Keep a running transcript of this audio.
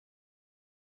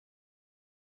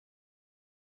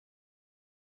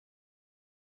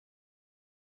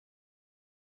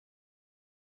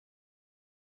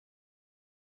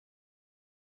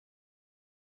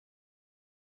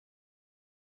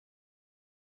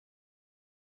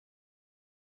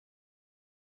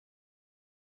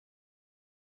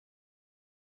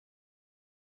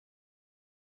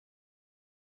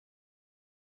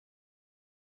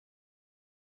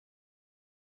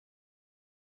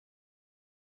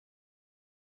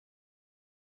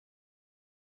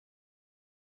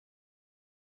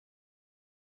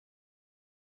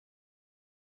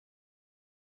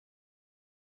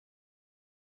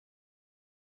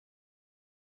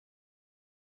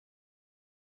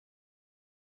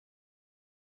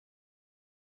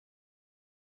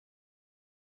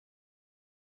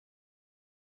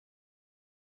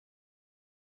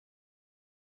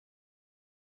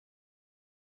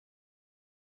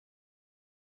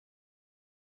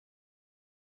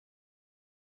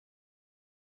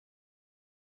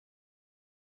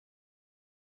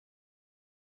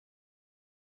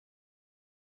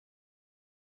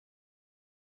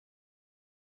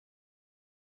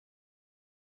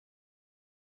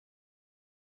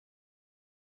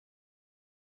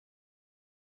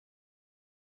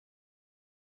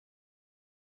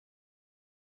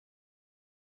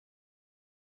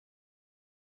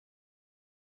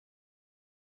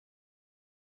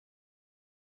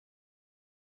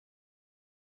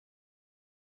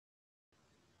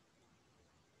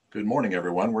Good morning,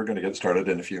 everyone. We're going to get started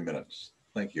in a few minutes.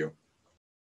 Thank you.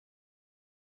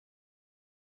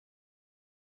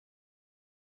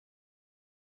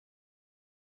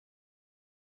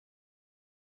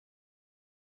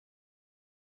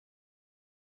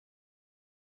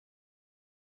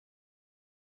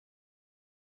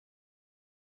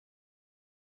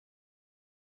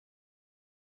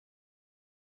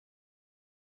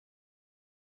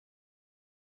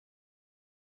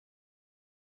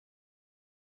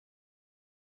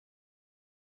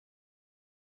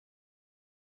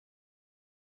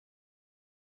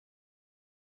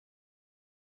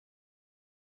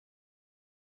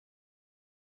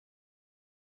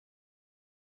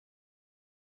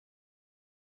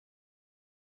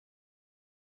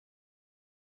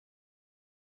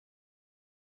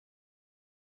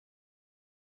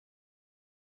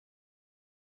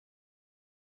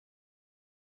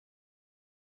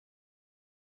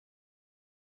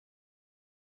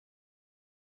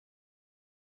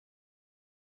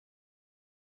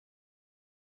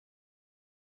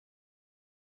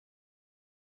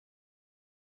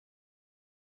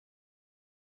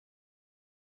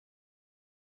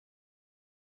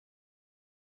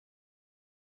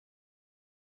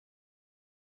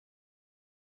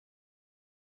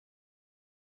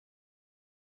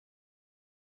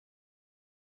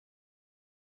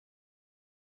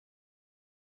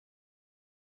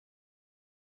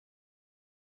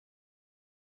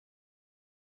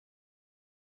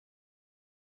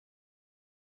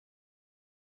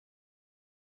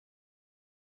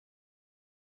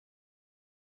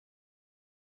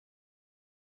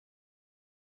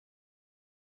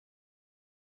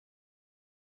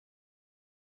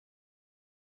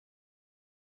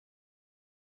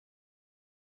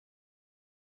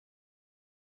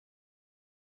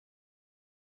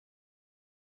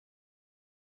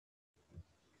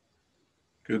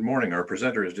 Good morning. Our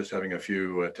presenter is just having a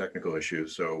few technical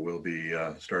issues, so we'll be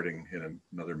starting in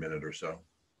another minute or so.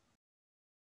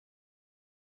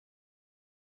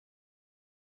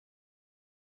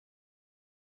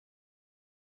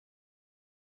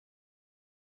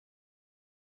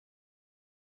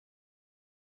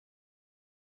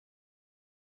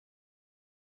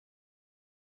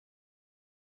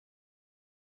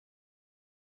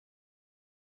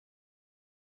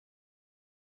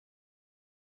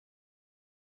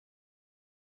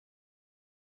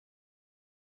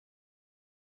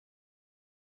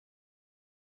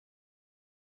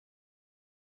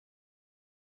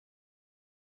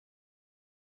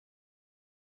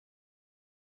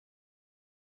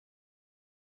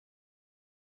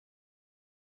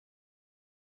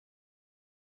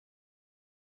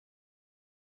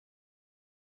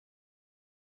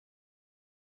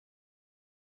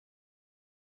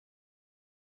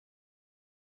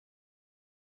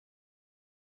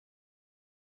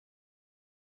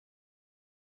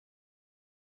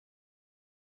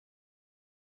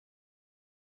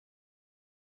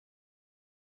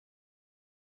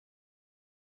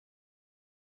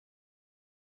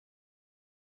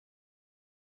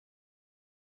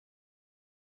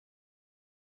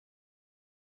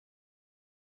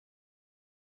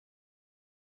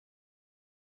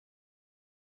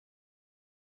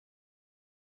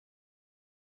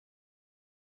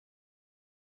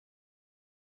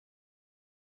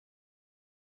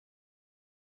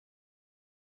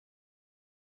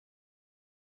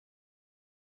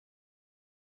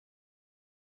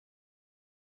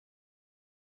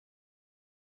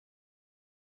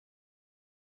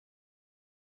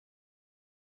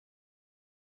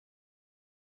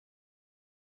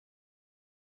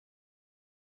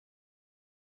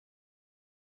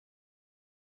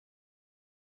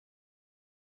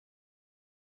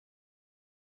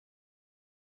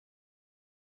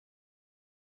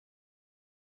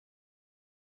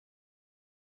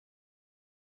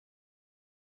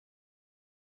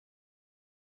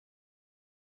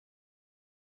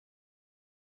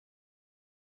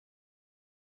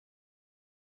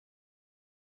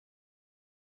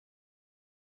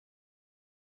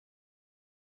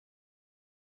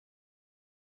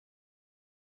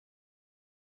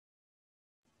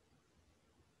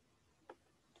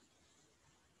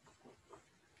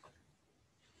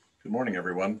 Good morning,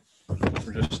 everyone.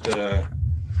 We're just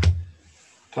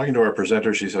talking to our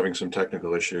presenter. She's having some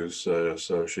technical issues,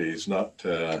 so she's not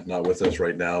with us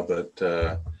right now,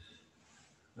 but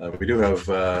we do have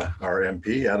our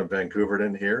MP, Adam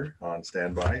Vancouverden, here on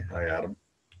standby. Hi, Adam.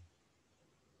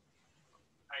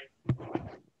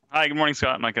 Hi, good morning,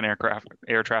 Scott. I'm like an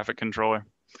air traffic controller.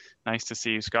 Nice to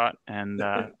see you, Scott. And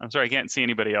I'm sorry, I can't see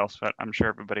anybody else, but I'm sure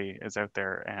everybody is out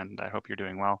there, and I hope you're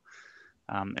doing well.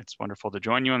 It's wonderful to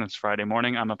join you on this Friday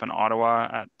morning. I'm up in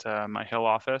Ottawa at my Hill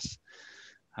office.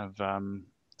 Have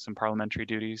some parliamentary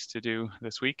duties to do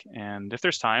this week, and if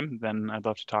there's time, then I'd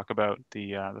love to talk about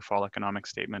the fall economic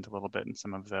statement a little bit and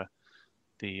some of the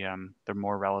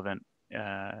more relevant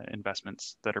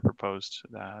investments that are proposed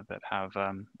that have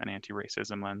an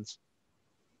anti-racism lens.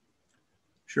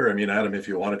 Sure. I mean, Adam, if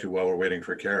you wanted to, while we're waiting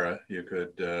for Kara, you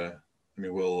could. I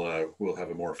mean, we'll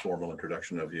have a more formal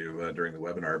introduction of you during the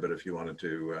webinar. But if you wanted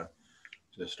to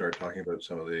just start talking about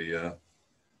some of the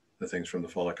things from the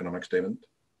fall economic statement.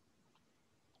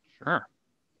 Sure,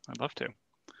 I'd love to.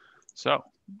 So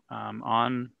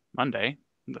on Monday,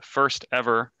 the first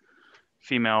ever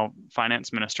female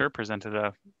finance minister presented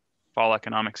a fall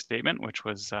economic statement, which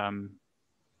was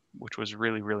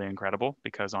really, really incredible,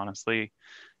 because honestly,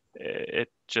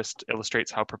 it just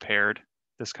illustrates how prepared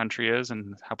this country is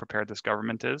and how prepared this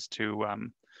government is to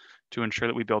ensure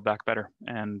that we build back better.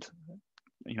 And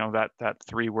you know, that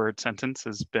 3-word sentence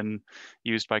has been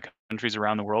used by countries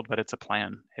around the world, but it's a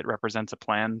plan. It represents a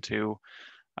plan to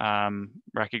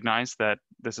recognize that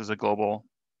this is a global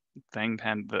thing.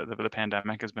 The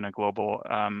pandemic has been a global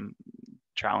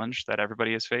challenge that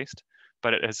everybody has faced,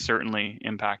 but it has certainly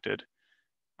impacted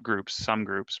some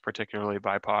groups, particularly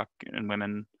BIPOC and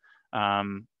women,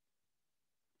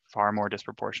 far more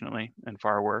disproportionately and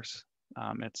far worse.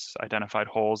 It's identified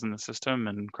holes in the system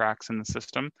and cracks in the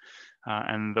system,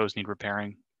 and those need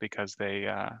repairing, because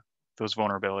those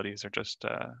vulnerabilities are just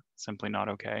simply not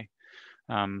okay.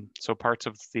 So parts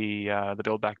of the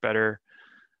Build Back Better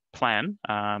plan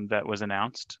that was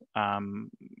announced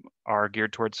are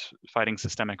geared towards fighting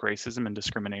systemic racism and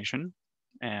discrimination,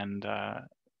 and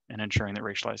ensuring that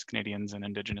racialized Canadians and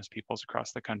Indigenous peoples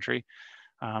across the country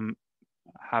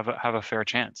have a fair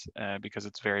chance, because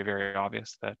it's very, very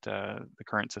obvious that the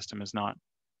current system is not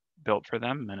built for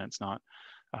them, and it's not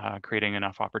creating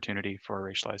enough opportunity for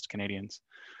racialized Canadians.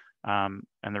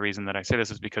 And the reason that I say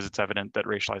this is because it's evident that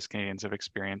racialized Canadians have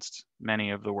experienced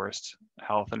many of the worst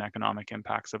health and economic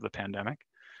impacts of the pandemic.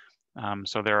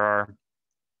 So there are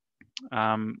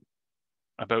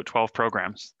about 12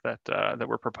 programs that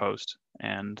were proposed.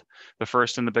 And the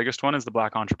first and the biggest one is the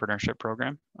Black Entrepreneurship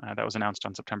Program. That was announced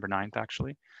on September 9th,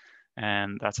 actually.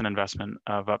 And that's an investment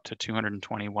of up to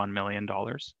 $221 million,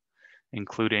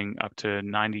 including up to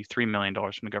 $93 million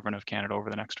from the Government of Canada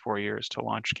over the next 4 years to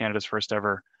launch Canada's first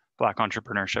ever Black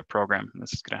Entrepreneurship Program.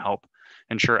 This is going to help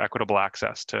ensure equitable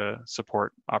access to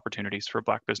support opportunities for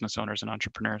Black business owners and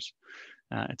entrepreneurs.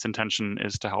 Its intention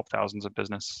is to help thousands of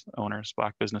business owners,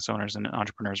 Black business owners and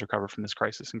entrepreneurs, recover from this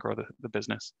crisis and grow the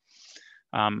business.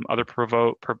 Other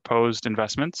proposed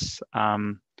investments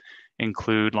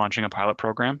include launching a pilot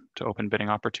program to open bidding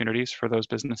opportunities for those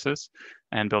businesses,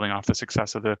 and building off the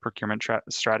success of the procurement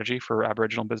strategy for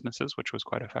Aboriginal businesses, which was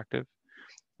quite effective.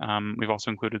 We've also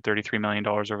included $33 million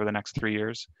over the next 3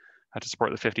 years to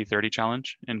support the 50-30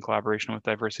 challenge in collaboration with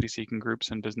diversity-seeking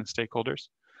groups and business stakeholders.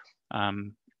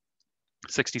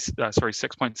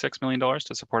 $6.6 million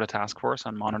to support a task force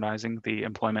on modernizing the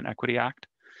Employment Equity Act,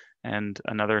 and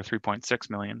another $3.6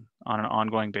 million on an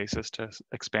ongoing basis to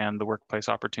expand the Workplace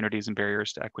Opportunities and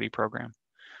Barriers to Equity program.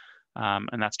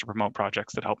 And that's to promote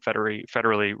projects that help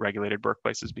federally regulated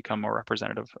workplaces become more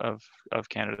representative of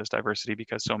Canada's diversity,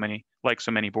 because so many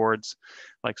boards,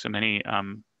 like so many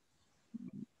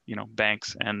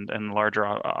banks and larger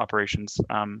operations,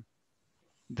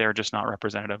 they're just not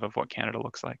representative of what Canada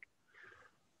looks like.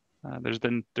 There's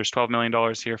 $12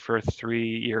 million here for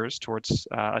 3 years towards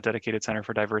a dedicated Center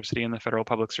for Diversity in the Federal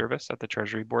Public Service at the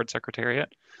Treasury Board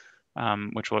Secretariat,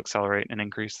 which will accelerate and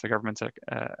increase the government's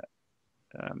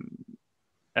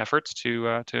efforts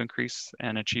to increase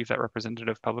and achieve that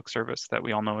representative public service that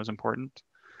we all know is important.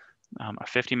 A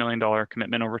 $50 million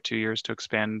commitment over 2 years to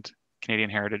expand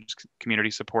Canadian heritage, community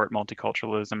support,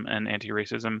 multiculturalism, and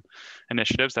anti-racism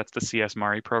initiatives. That's the CS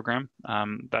Mari program.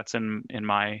 That's in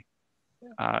my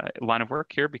line of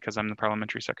work here, because I'm the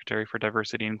Parliamentary Secretary for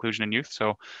Diversity, Inclusion, and Youth.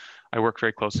 So I work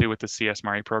very closely with the CS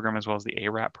Mari program as well as the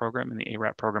ARAP program. And the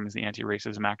ARAP program is the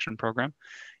Anti-Racism Action Program.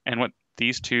 And what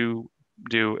these two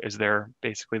do is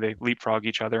they leapfrog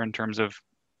each other in terms of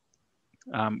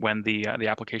when the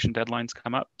application deadlines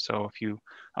come up. So if you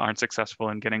aren't successful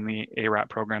in getting the ARAP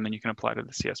program, then you can apply to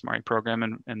the CS Mari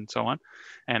program and so on.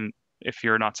 And if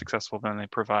you're not successful, then they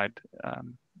provide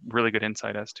really good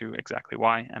insight as to exactly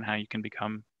why and how you can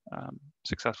become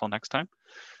successful next time.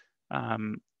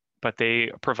 But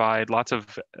they provide lots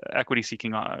of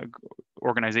equity-seeking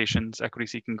organizations,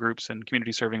 equity-seeking groups, and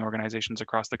community-serving organizations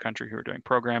across the country who are doing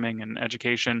programming and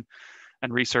education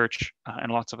and research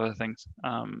and lots of other things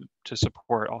to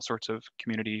support all sorts of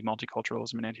community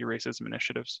multiculturalism and anti-racism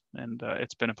initiatives. And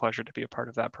it's been a pleasure to be a part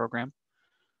of that program.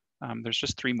 There's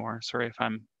just 3 more. Sorry if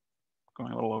I'm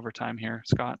going a little over time here,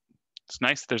 Scott. It's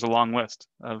nice. There's a long list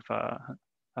of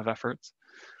efforts.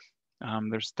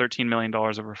 There's $13 million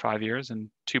over 5 years and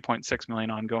 $2.6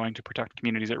 million ongoing to protect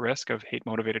communities at risk of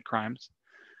hate-motivated crimes,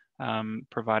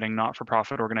 providing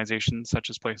not-for-profit organizations such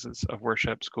as places of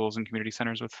worship, schools, and community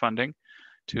centers with funding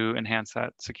to enhance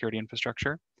that security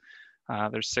infrastructure.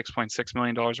 There's $6.6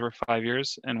 million over 5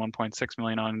 years and $1.6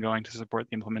 million ongoing to support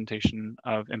the implementation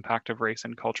of impact of race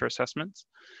and culture assessments.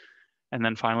 And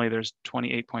then finally, there's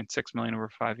 $28.6 million over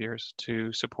 5 years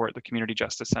to support the community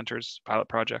justice centers pilot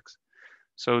projects.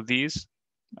 So these,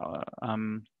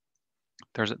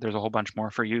 there's a whole bunch more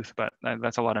for youth, but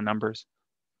that's a lot of numbers.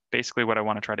 Basically, what I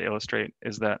want to try to illustrate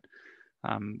is that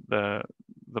the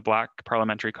Black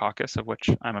Parliamentary Caucus, of which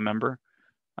I'm a member,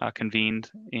 convened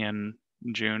in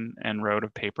June and wrote a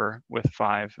paper with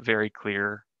 5 very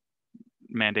clear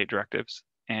mandate directives,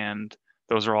 and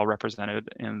those are all represented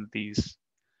in these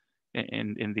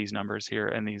numbers here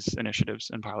and these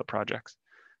initiatives and pilot projects.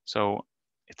 So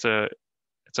it's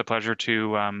a pleasure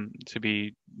to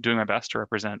be doing my best to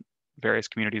represent various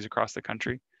communities across the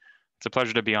country. It's a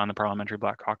pleasure to be on the Parliamentary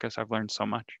Black Caucus. I've learned so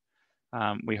much.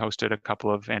 We hosted a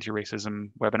couple of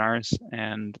anti-racism webinars,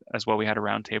 and as well we had a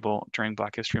roundtable during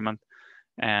Black History Month.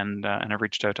 And I've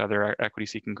reached out to other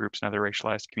equity-seeking groups and other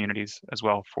racialized communities as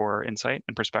well for insight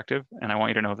and perspective. And I want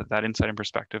you to know that that insight and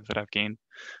perspective that I've gained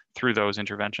through those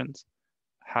interventions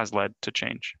has led to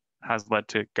change, has led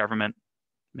to government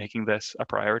making this a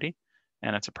priority.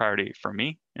 And it's a priority for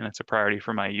me, and it's a priority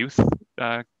for my youth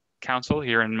council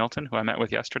here in Milton, who I met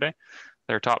with yesterday.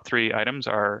 Their top 3 items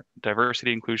are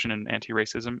diversity, inclusion, and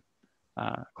anti-racism,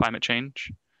 climate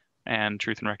change, and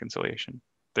truth and reconciliation.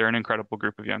 They're an incredible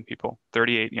group of young people,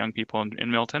 38 young people in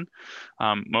Milton,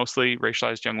 mostly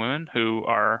racialized young women who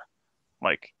are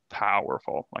like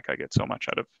powerful. Like I get so much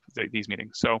out of these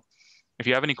meetings. So if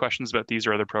you have any questions about these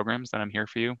or other programs, then I'm here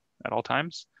for you at all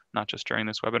times, not just during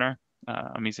this webinar.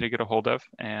 I'm easy to get a hold of.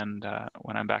 And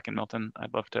when I'm back in Milton,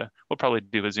 I'd love to, we'll probably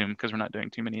do a Zoom because we're not doing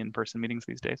too many in-person meetings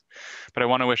these days. But I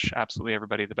want to wish absolutely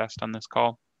everybody the best on this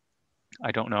call.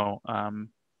 I don't know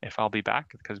if I'll be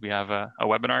back because we have a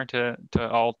webinar to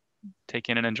all take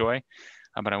in and enjoy.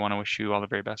 But I want to wish you all the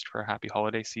very best for a happy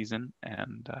holiday season,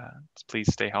 and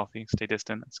please stay healthy, stay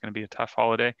distant. It's going to be a tough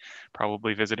holiday,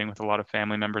 probably visiting with a lot of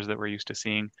family members that we're used to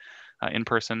seeing in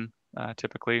person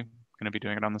typically. Going to be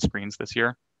doing it on the screens this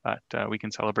year, but we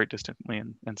can celebrate distantly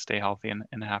and stay healthy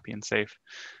and happy and safe.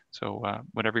 So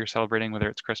whatever you're celebrating, whether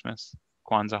it's Christmas,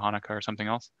 Kwanzaa, Hanukkah, or something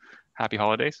else, happy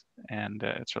holidays. And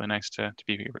it's really nice to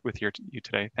be here with you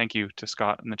today. Thank you to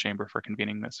Scott and the Chamber for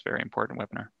convening this very important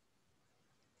webinar.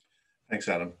 Thanks,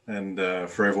 Adam. And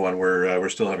for everyone, we're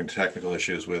still having technical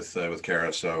issues with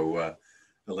Kara. So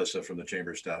Alyssa from the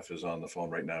Chamber staff is on the phone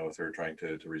right now with her, trying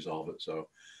to resolve it. So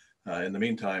in the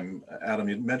meantime, Adam,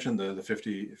 you mentioned the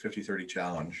 50-30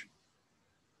 challenge.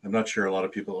 I'm not sure a lot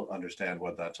of people understand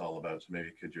what that's all about. So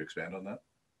maybe could you expand on that?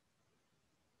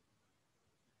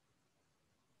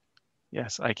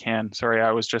 Yes, I can. Sorry,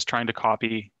 I was just trying to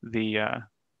copy the,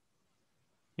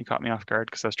 you caught me off guard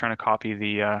because I was trying to copy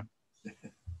the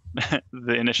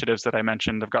the initiatives that I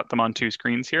mentioned. I've got them on 2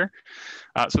 screens here.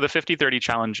 So the 50-30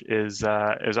 challenge is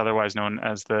otherwise known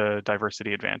as the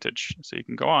diversity advantage. So you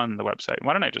can go on the website.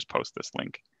 Why don't I just post this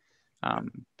link?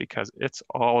 Because it's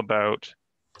all about,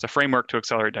 it's a framework to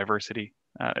accelerate diversity.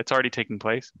 It's already taking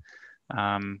place.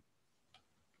 You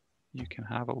can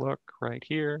have a look right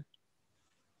here.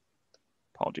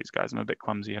 Apologies, guys. I'm a bit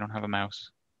clumsy. I don't have a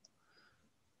mouse.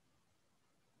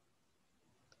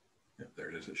 Yeah, there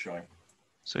it is. It's showing.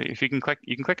 So if you can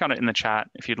click on it in the chat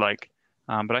if you'd like,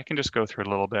 but I can just go through it a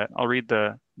little bit. I'll read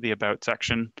the about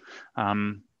section.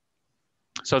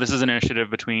 So this is an initiative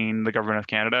between the Government of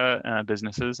Canada,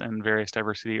 businesses, and various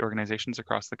diversity organizations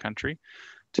across the country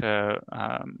to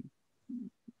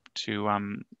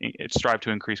strive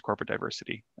to increase corporate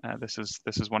diversity. This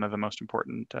is one of the most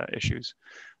important issues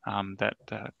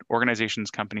that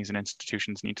organizations, companies, and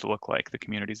institutions need to look like the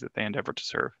communities that they endeavor to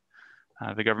serve.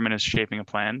 The government is shaping a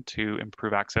plan to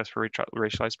improve access for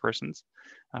racialized persons,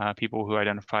 people who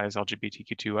identify as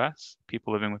LGBTQ2S,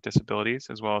 people living with disabilities,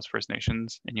 as well as First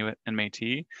Nations, Inuit, and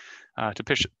Métis,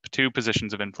 to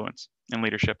positions of influence and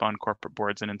leadership on corporate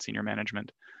boards and in senior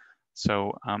management.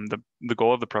 So the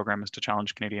goal of the program is to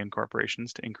challenge Canadian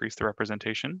corporations to increase their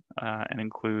representation and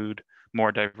include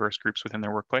more diverse groups within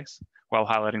their workplace, while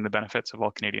highlighting the benefits of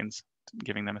all Canadians,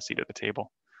 giving them a seat at the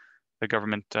table. The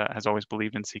government has always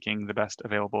believed in seeking the best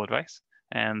available advice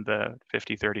and the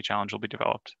 50-30 challenge will be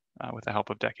developed with the help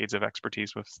of decades of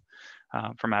expertise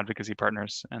from advocacy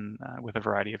partners and with a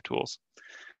variety of tools.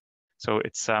 So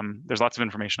it's there's lots of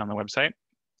information on the website.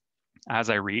 As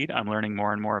I read, I'm learning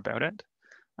more and more about it.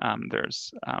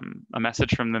 There's a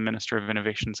message from the Minister of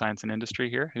Innovation, Science and Industry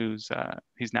here, he's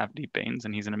Navdeep Bains,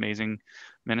 and he's an amazing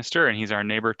minister, and he's our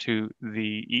neighbor to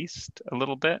the east a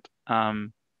little bit.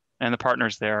 And the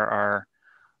partners there are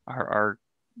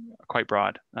quite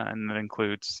broad, and that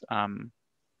includes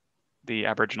the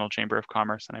Aboriginal Chamber of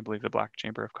Commerce, and I believe the Black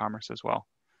Chamber of Commerce as well.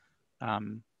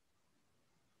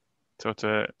 So it's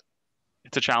a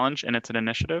challenge and it's an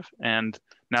initiative. And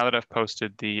now that I've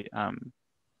posted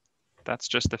that's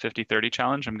just the 50-30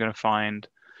 challenge, I'm going to find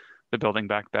the Building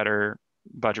Back Better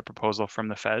budget proposal from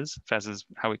the FES. FES is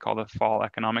how we call the Fall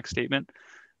Economic Statement.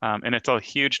 And it's a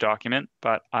huge document,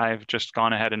 but I've just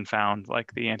gone ahead and found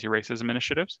like the anti-racism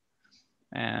initiatives.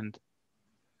 And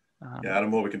yeah,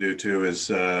 Adam, what we can do too is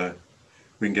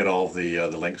we can get all the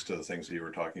links to the things that you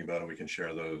were talking about, and we can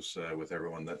share those with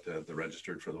everyone that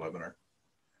registered for the webinar.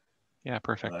 Yeah,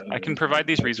 perfect. I can provide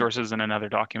these resources in another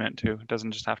document too. It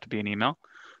doesn't just have to be an email,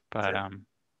 but sure.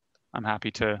 I'm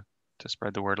happy to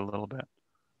spread the word a little bit.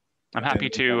 I'm happy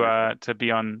to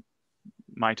be on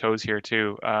my toes here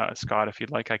too. Scott, if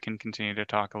you'd like, I can continue to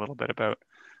talk a little bit about,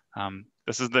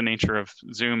 this is the nature of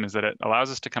Zoom, is that it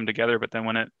allows us to come together, but then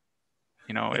when it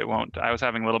won't. I was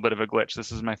having a little bit of a glitch.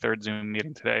 This is my third Zoom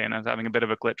meeting today, and I was having a bit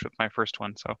of a glitch with my first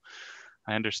one. So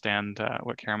I understand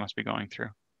what Kara must be going through.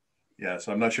 Yeah,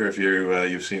 so I'm not sure if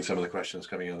you've seen some of the questions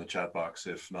coming in the chat box.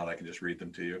 If not, I can just read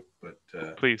them to you. But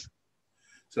please.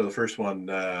 So the first one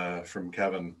from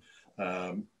Kevin,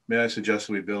 may I suggest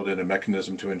that we build in a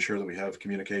mechanism to ensure that we have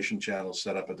communication channels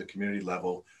set up at the community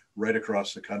level right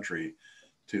across the country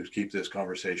to keep this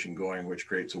conversation going, which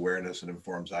creates awareness and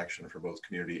informs action for both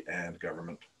community and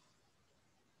government?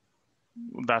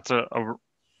 That's a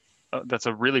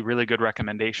really, really good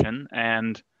recommendation.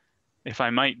 And if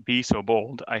I might be so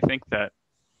bold, I think that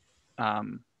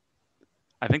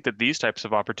these types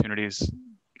of opportunities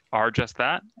are just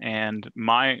that, and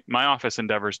my office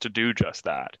endeavors to do just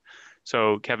that.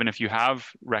 So, Kevin, if you have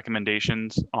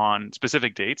recommendations on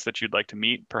specific dates that you'd like to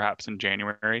meet, perhaps in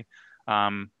January,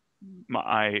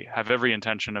 I have every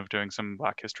intention of doing some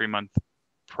Black History Month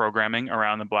programming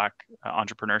around the Black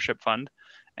Entrepreneurship Fund,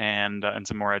 and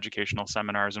some more educational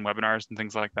seminars and webinars and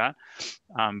things like that.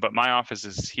 But my office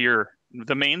is here.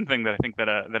 The main thing that I think that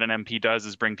an MP does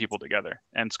is bring people together.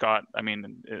 And Scott, I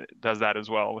mean, does that as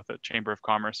well with the Chamber of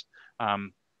Commerce. I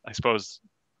suppose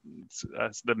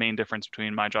that's the main difference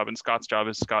between my job and Scott's job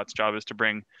is to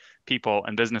bring people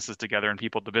and businesses together and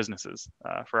people to businesses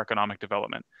for economic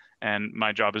development. And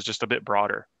my job is just a bit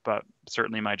broader, but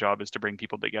certainly my job is to bring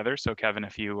people together. So Kevin,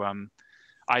 if you,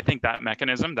 I think that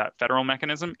mechanism, that federal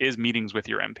mechanism, is meetings with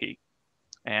your MP.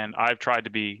 And I've tried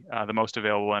to be the most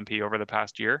available MP over the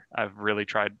past year. I've really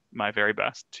tried my very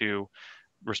best to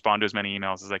respond to as many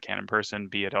emails as I can in person,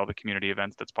 be at all the community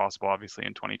events that's possible. Obviously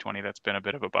in 2020, that's been a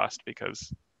bit of a bust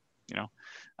because,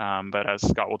 but as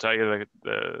Scott will tell you,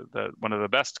 the one of the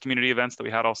best community events that we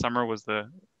had all summer was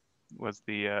the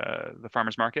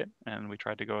farmers market, and we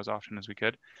tried to go as often as we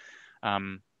could.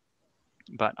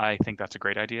 But I think that's a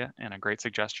great idea and a great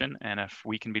suggestion. And if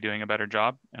we can be doing a better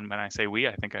job, and when I say we,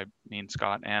 I think I mean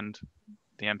Scott and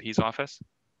the MP's office,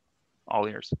 all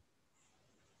ears.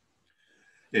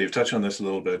 Yeah, you've touched on this a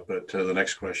little bit, but the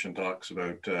next question talks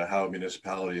about how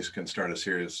municipalities can start a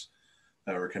serious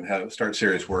start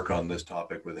serious work on this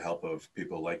topic with the help of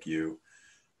people like you,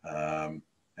 and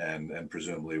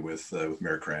presumably with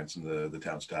Mayor Krantz and the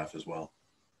town staff as well.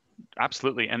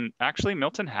 Absolutely. And actually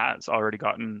Milton has already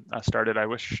gotten started. I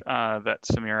wish that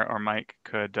Samira or Mike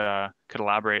could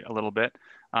elaborate a little bit.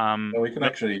 We can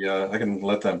actually, I can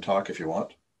let them talk if you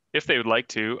want. If they would like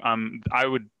to, I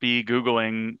would be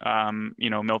Googling,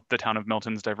 the town of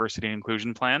Milton's diversity and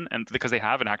inclusion plan, and because they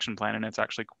have an action plan and it's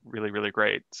actually really, really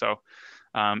great. So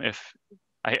if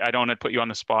I don't want to put you on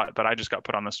the spot, but I just got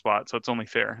put on the spot. So it's only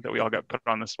fair that we all got put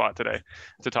on the spot today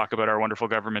to talk about our wonderful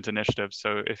government initiatives.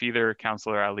 So if either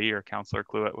Councillor Ali or Councillor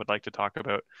Cluett would like to talk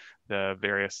about the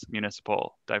various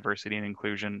municipal diversity and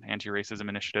inclusion, anti-racism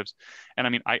initiatives. And I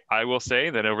mean, I will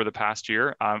say that over the past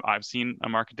year, I've seen a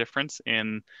marked difference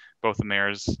in both the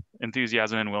mayor's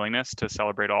enthusiasm and willingness to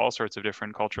celebrate all sorts of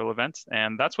different cultural events.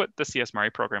 And that's what the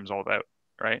CSMRE program is all about,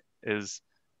 right? Is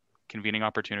convening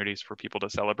opportunities for people to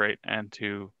celebrate and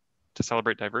to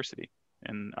celebrate diversity.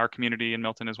 And our community in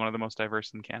Milton is one of the most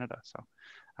diverse in Canada. So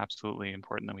absolutely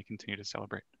important that we continue to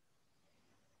celebrate.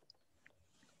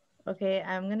 Okay,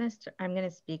 I'm gonna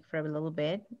speak for a little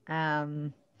bit.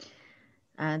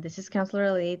 This is Councillor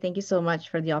Ali. Thank you so much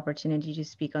for the opportunity to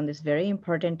speak on this very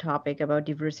important topic about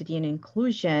diversity and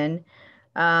inclusion.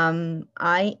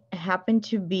 I happen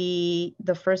to be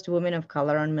the first woman of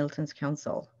color on Milton's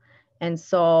council. And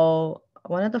so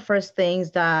one of the first things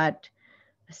that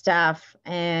staff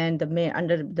and the mayor,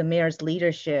 under the mayor's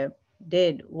leadership,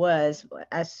 did was,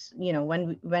 as you know,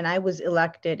 when I was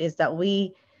elected, is that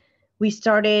we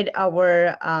started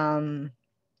our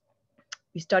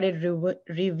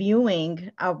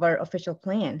reviewing our official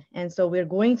plan. And so we're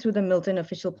going through the Milton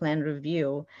official plan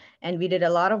review, and we did a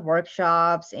lot of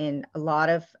workshops and a lot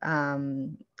of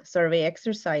survey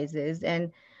exercises.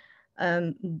 And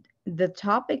the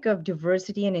topic of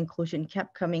diversity and inclusion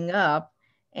kept coming up.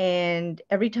 And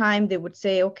every time they would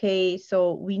say, okay,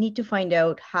 so we need to find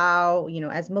out how,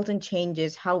 as Milton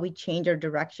changes, how we change our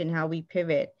direction, how we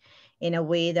pivot in a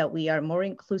way that we are more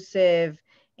inclusive,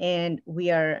 and we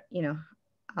are,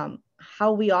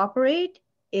 how we operate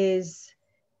is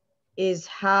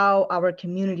how our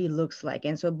community looks like.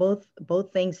 And so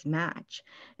both things match.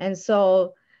 And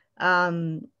so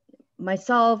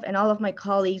myself and all of my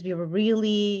colleagues, we were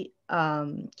really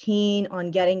keen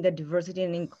on getting the diversity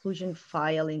and inclusion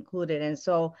file included. And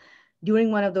so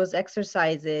during one of those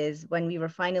exercises, when we were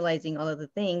finalizing all of the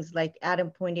things, like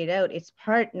Adam pointed out, it's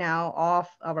part now of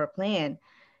our plan,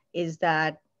 is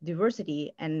that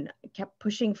diversity, and kept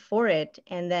pushing for it,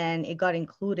 and then it got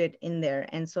included in there.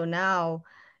 And so now,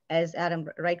 as Adam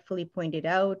rightfully pointed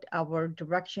out, our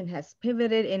direction has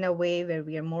pivoted in a way where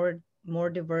we are more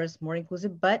diverse, more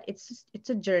inclusive, but it's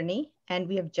a journey, and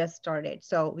we have just started.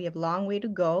 So we have a long way to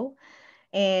go.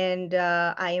 And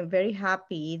I am very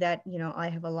happy that, I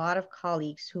have a lot of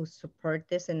colleagues who support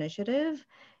this initiative,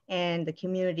 and the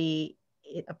community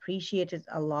appreciates it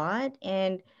a lot.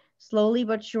 And slowly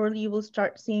but surely, you will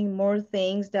start seeing more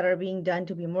things that are being done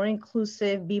to be more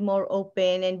inclusive, be more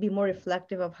open, and be more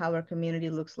reflective of how our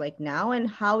community looks like now and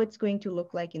how it's going to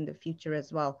look like in the future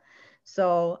as well.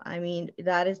 So, I mean,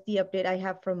 that is the update I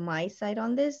have from my side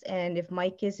on this. And if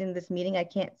Mike is in this meeting, I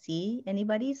can't see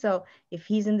anybody. So if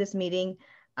he's in this meeting,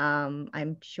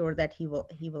 I'm sure that he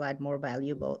will add more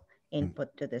valuable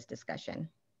input to this discussion.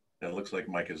 It looks like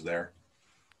Mike is there.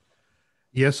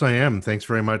 Yes, I am. Thanks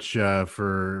very much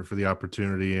for the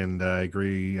opportunity, and I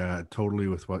agree totally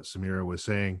with what Samira was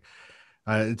saying.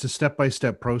 It's a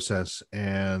step-by-step process,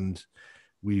 and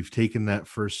we've taken that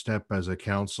first step as a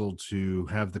council to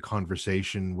have the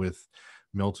conversation with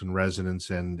Milton residents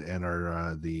and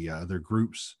our the other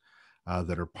groups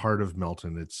that are part of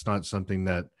Milton. It's not something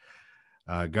that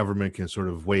government can sort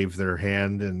of wave their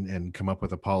hand and come up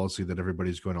with a policy that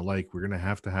everybody's going to like. We're going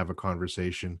to have a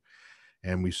conversation.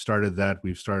 And we started that.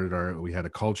 We had a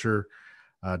culture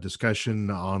discussion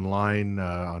online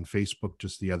on Facebook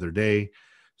just the other day.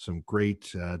 Some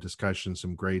great discussions,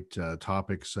 some great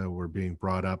topics were being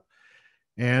brought up.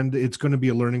 And it's going to be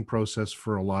a learning process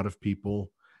for a lot of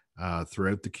people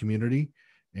throughout the community.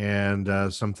 And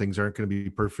some things aren't going to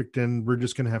be perfect, and we're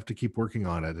just going to have to keep working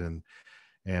on it.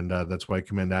 And that's why I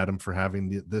commend Adam for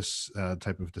having this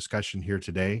type of discussion here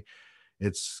today.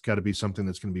 It's got to be something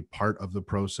that's going to be part of the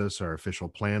process, our official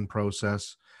plan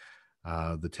process.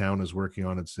 The town is working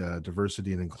on its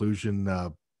diversity and inclusion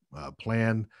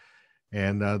plan.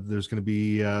 And there's going to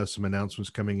be some announcements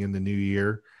coming in the new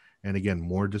year. And again,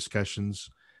 more discussions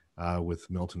with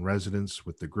Milton residents,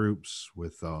 with the groups,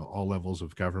 with all levels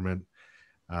of government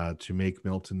to make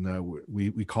Milton,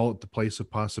 we call it the place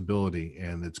of possibility.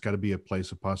 And it's got to be a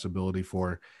place of possibility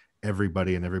for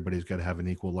everybody, and everybody's got to have an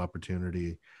equal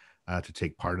opportunity to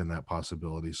take part in that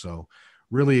possibility. So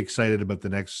really excited about the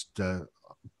next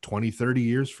 20, 30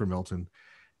 years for Milton.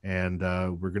 And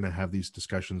we're going to have these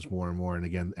discussions more and more. And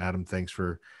again, Adam, thanks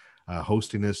for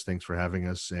hosting this. Thanks for having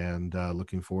us, and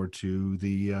looking forward to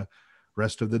the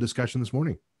rest of the discussion this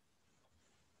morning.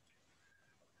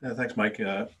 Yeah, thanks, Mike.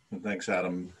 And thanks,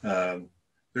 Adam.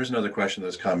 There's another question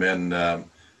that's come in.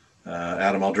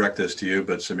 Adam, I'll direct this to you,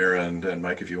 but Samira and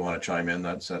Mike, if you want to chime in,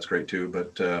 that's great too.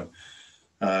 But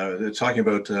it's talking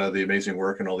about the amazing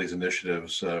work and all these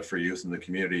initiatives for youth in the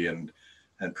community, and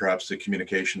perhaps the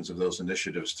communications of those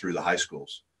initiatives through the high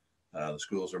schools. The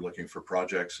schools are looking for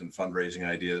projects and fundraising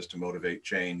ideas to motivate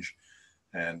change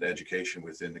and education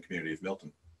within the community of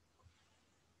Milton.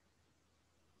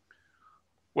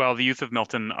 Well, the youth of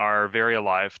Milton are very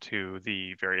alive to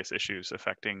the various issues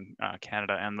affecting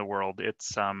Canada and the world.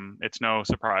 It's no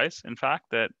surprise, in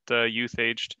fact, that youth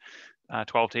aged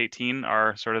 12 to 18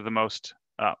 are sort of the most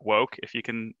woke, if you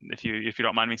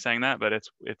don't mind me saying that, but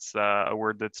it's a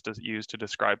word that's used to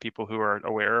describe people who are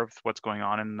aware of what's going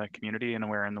on in the community and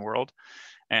aware in the world.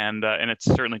 And it's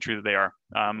certainly true that they are.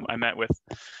 I met with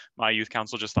my youth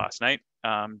council just last night,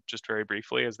 just very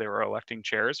briefly, as they were electing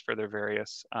chairs for their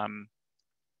various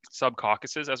sub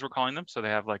caucuses, as we're calling them. So they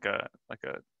have like a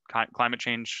climate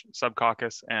change sub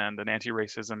caucus and an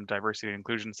anti-racism, diversity and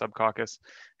inclusion sub caucus,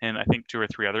 and I think 2 or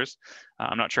 3 others.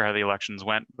 I'm not sure how the elections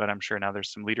went, but I'm sure now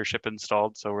there's some leadership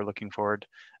installed. So we're looking forward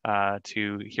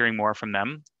to hearing more from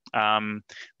them.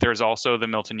 There's also the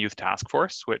Milton Youth Task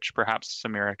Force, which perhaps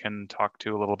Samira can talk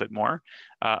to a little bit more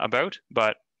about.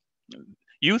 But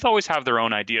youth always have their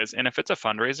own ideas, and if it's a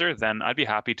fundraiser, then I'd be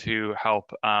happy to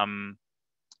help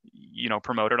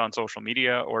promote it on social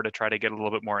media or to try to get a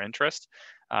little bit more interest.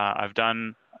 I've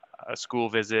done a school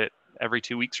visit every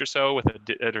 2 weeks or so with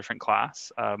a different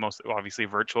class, most obviously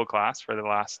virtual class for the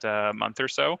last month or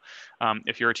so.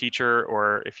 If you're a teacher,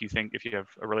 or if you have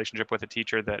a relationship with a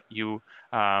teacher that you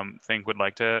think would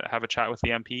like to have a chat with the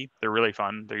MP, they're really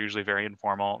fun. They're usually very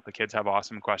informal. The kids have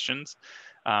awesome questions.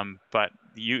 But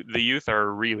the youth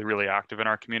are really, really active in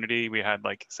our community. We had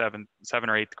like seven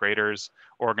or 8th graders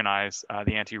organize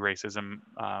the anti-racism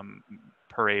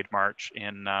parade march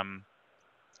in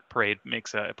parade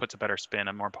puts a better spin,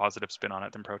 a more positive spin on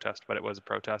it than protest, but it was a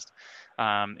protest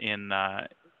in I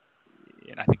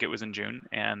think it was in June,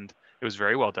 and it was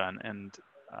very well done. And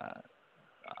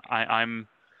I'd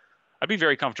be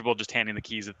very comfortable just handing the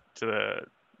keys to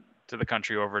the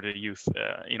country over to youth,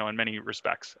 in many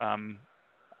respects.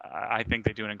 I think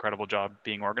they do an incredible job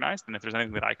being organized, and if there's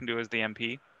anything that I can do as the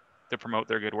MP to promote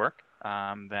their good work,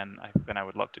 then I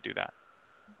would love to do that.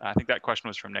 I think that question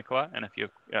was from Nicola, and if you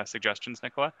have suggestions,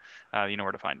 Nicola, you know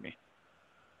where to find me.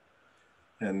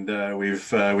 And we've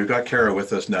got Kara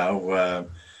with us now.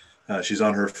 She's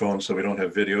on her phone, so we don't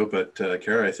have video, but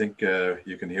Kara, I think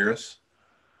you can hear us.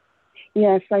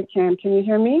 Yes, I can. Can you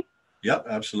hear me? Yep,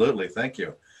 absolutely. Thank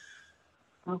you.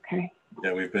 Okay.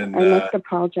 Yeah, we've been. I must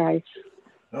apologize.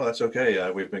 No, that's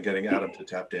okay. We've been getting Adam to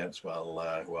tap dance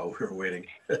while we're waiting.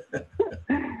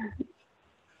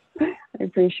 I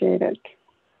appreciate it.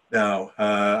 Now,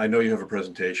 I know you have a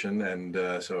presentation,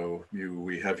 and so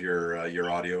we have your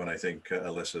audio, and I think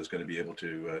Alyssa is going to be able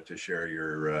to share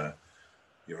your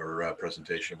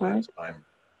presentation when it's time.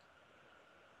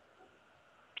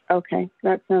 Okay,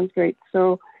 that sounds great.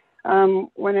 So,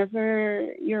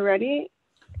 whenever you're ready,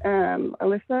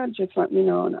 Alyssa, just let me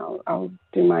know, and I'll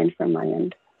do mine from my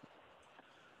end.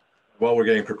 While we're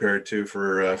getting prepared too,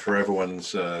 for everyone's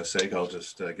sake, I'll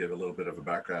just give a little bit of a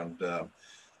background.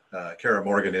 Kara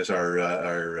Morgan is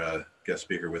our guest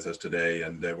speaker with us today,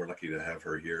 and we're lucky to have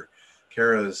her here.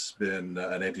 Kara has been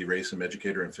an anti-racism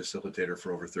educator and facilitator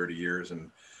for over 30 years and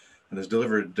has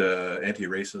delivered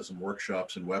anti-racism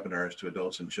workshops and webinars to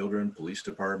adults and children, police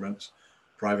departments,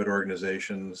 private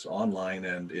organizations, online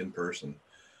and in person.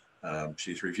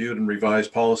 She's reviewed and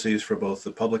revised policies for both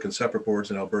the public and separate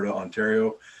boards in Alberta,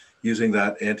 Ontario, using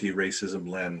that anti-racism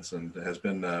lens, and has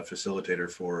been a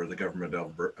facilitator for the government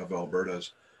of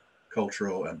Alberta's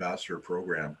Cultural Ambassador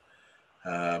Program.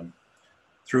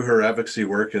 Through her advocacy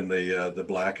work in the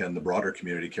Black and the broader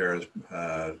community, Kara is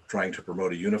trying to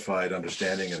promote a unified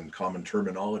understanding and common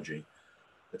terminology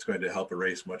that's going to help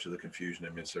erase much of the confusion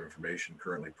and misinformation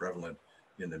currently prevalent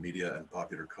in the media and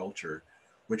popular culture,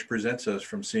 which prevents us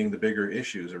from seeing the bigger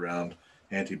issues around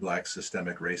anti-Black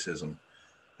systemic racism.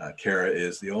 Kara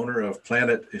is the owner of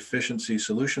Planet Efficiency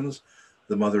Solutions,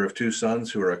 the mother of 2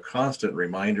 sons who are a constant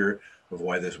reminder of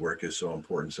why this work is so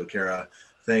important. So Kara,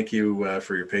 thank you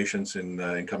for your patience in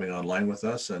coming online with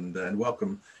us, and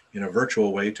welcome in a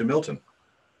virtual way to Milton.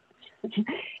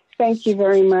 Thank you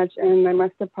very much, and I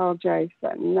must apologize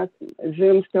that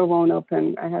Zoom still won't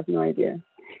open. I have no idea.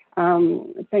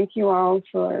 Thank you all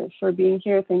for being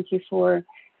here. Thank you for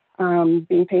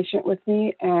being patient with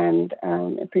me, and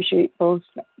appreciate both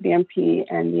the MP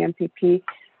and the MPP.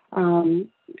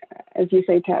 As you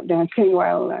say, tap dancing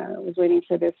while I was waiting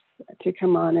for this to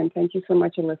come on, and thank you so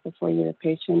much, Alyssa, for your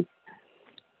patience.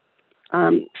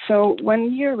 So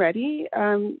when you're ready,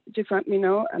 just let me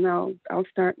know, and I'll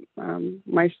start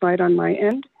my slide on my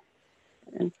end,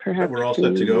 and perhaps we're all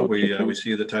set to go. We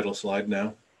see the title slide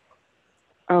now.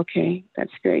 Okay,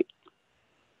 that's great.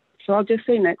 So I'll just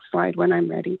say next slide when I'm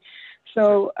ready.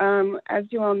 So as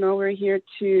you all know, we're here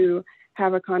to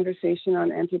have a conversation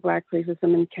on anti-Black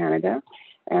racism in Canada.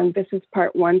 And this is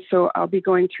part 1, so I'll be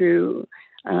going through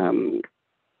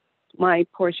my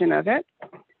portion of it.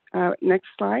 Next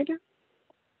slide.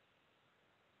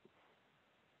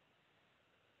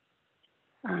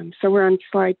 So we're on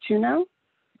slide 2 now?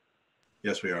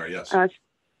 Yes, we are, yes.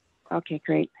 Okay,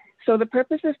 great. So the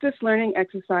purpose of this learning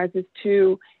exercise is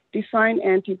to define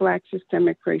anti-Black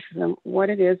systemic racism, what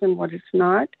it is and what it's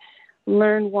not,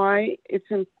 learn why it's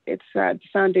the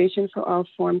foundation for all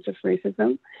forms of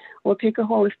racism. We'll take a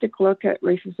holistic look at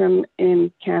racism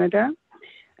in Canada,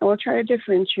 and we'll try to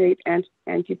differentiate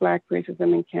anti-Black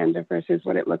racism in Canada versus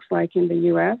what it looks like in the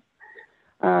US.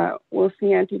 We'll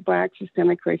see anti-Black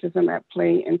systemic racism at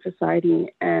play in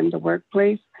society and the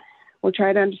workplace. We'll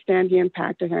try to understand the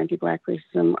impact of anti-Black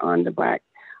racism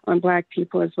on Black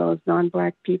people as well as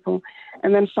non-Black people.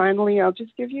 And then finally, I'll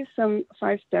just give you some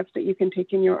 5 steps that you can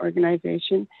take in your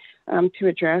organization to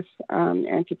address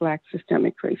anti-Black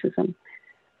systemic racism.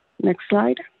 Next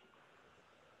slide.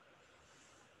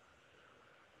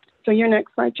 So your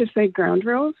next slide should say ground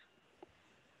rules.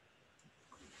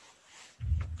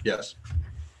 Yes.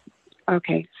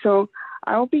 Okay, so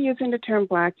I'll be using the term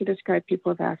Black to describe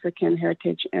people of African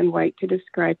heritage and white to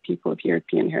describe people of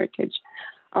European heritage.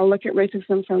 I'll look at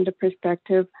racism from the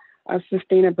perspective of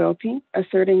sustainability,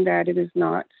 asserting that it is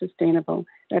not sustainable,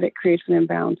 that it creates an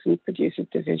imbalance and produces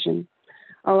division.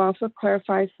 I'll also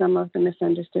clarify some of the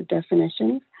misunderstood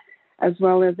definitions, as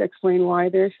well as explain why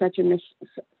there's such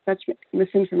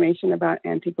misinformation about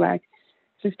anti-Black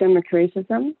systemic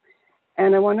racism.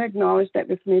 And I want to acknowledge that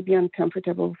this may be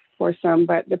uncomfortable for some,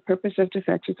 but the purpose of this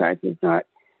exercise is not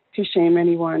to shame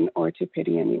anyone or to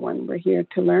pity anyone. We're here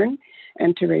to learn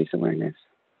and to raise awareness.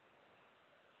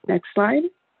 Next slide.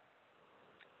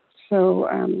 So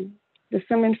there's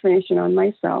some information on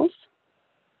myself.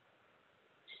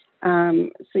 So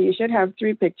you should have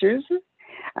 3 pictures.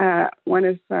 One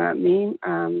is me,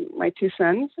 my 2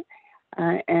 sons,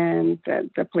 and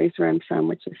the place where I'm from,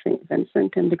 which is St.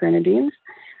 Vincent and the Grenadines.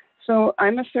 So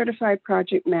I'm a certified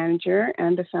project manager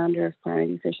and the founder of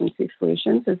Planet Efficiency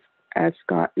Solutions, as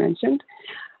Scott mentioned.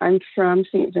 I'm from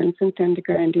St. Vincent and the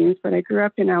Grenadines, but I grew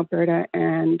up in Alberta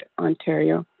and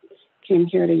Ontario, came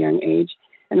here at a young age,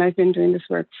 and I've been doing this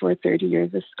work for 30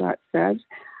 years, as Scott says.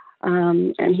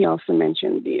 And he also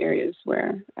mentioned the areas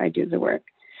where I do the work.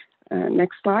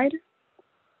 Next slide.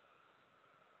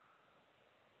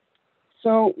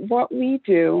 So what we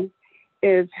do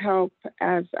is help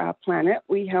as a Planet.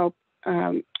 We help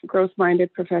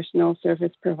growth-minded professional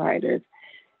service providers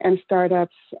and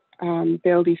startups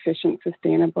build efficient,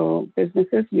 sustainable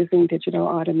businesses using digital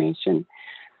automation.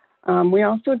 We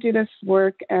also do this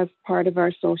work as part of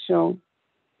our social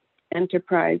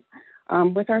enterprise.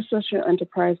 With our social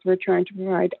enterprise, we're trying to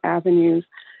provide avenues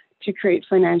to create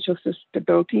financial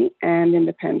stability and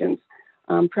independence,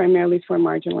 primarily for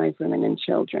marginalized women and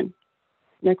children.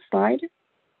 Next slide.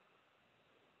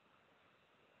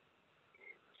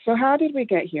 So how did we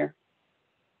get here?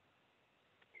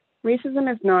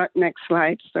 Racism is not, next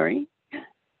slide, sorry.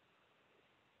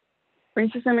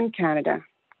 Racism in Canada.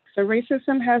 So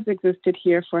racism has existed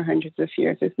here for hundreds of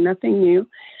years. It's nothing new,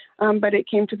 but it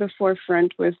came to the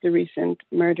forefront with the recent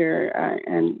murder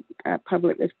and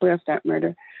public display of that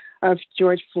murder of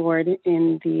George Floyd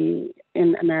in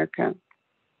America.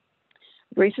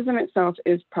 Racism itself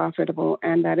is profitable,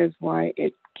 and that is why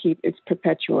it's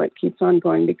perpetual. It keeps on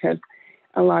going because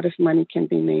a lot of money can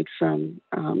be made from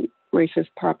racist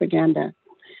propaganda.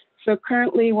 So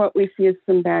currently what we see is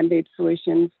some Band-Aid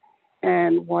solutions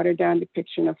and watered down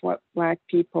depiction of what Black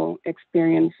people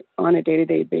experience on a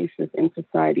day-to-day basis in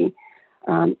society.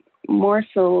 More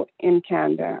so in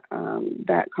Canada,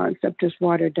 that concept is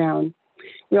watered down.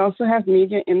 We also have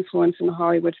media influence and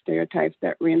Hollywood stereotypes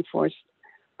that reinforce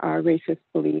racist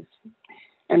beliefs,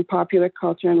 and popular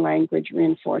culture and language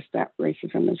reinforce that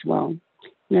racism as well.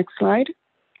 Next slide.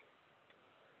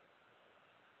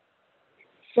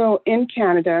 So in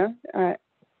Canada,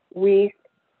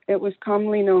 it was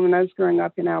commonly known when I was growing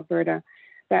up in Alberta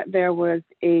that there was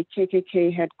a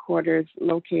KKK headquarters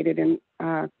located in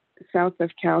south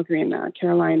of Calgary in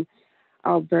Caroline,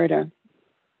 Alberta.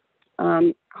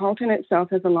 Halton itself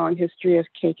has a long history of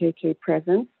KKK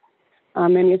presence.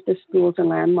 Many of the schools and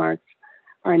landmarks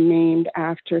are named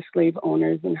after slave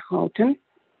owners in Halton.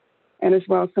 And as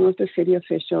well, some of the city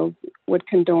officials would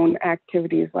condone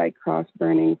activities like cross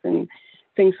burnings and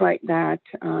things like that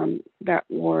that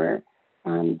were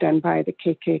done by the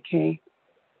KKK.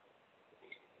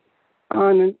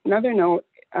 On another note,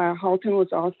 Halton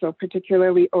was also,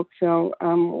 particularly Oakville,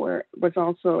 was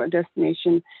also a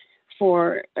destination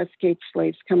for escaped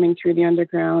slaves coming through the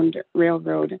Underground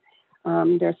Railroad.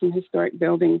 There's some historic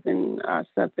buildings in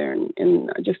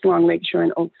just along Lakeshore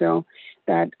in Oakville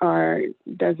that are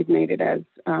designated as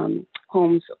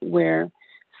homes where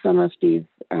some of these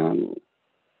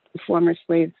former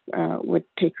slaves would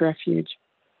take refuge.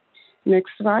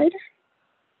 Next slide.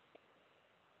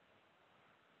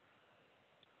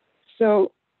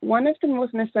 So one of the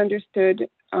most misunderstood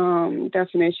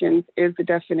definitions is the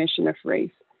definition of race.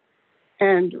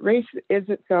 And race is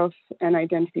itself an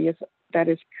identity that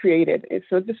is created.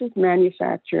 So this is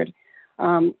manufactured,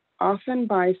 often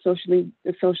by socially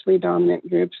dominant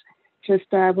groups to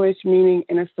establish meaning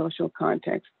in a social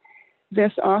context.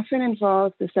 This often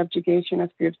involves the subjugation of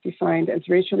groups defined as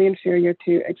racially inferior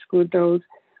to exclude those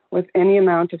with any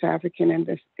amount of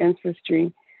African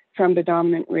ancestry from the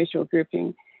dominant racial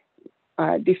grouping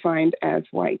defined as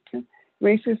white.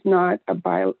 Race is not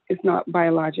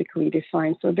biologically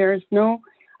defined, so there is no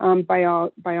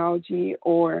biology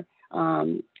or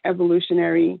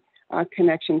evolutionary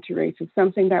connection to race. It's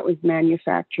something that was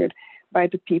manufactured by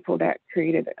the people that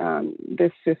created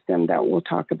this system that we'll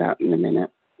talk about in a minute.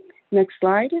 Next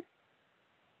slide.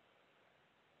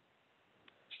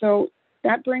 So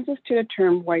that brings us to the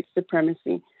term white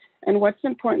supremacy. And what's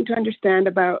important to understand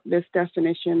about this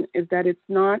definition is that it's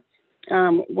not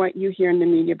what you hear in the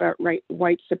media about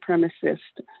white supremacist,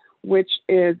 which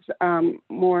is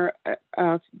more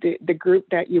of the group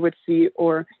that you would see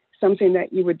or something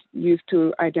that you would use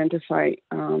to identify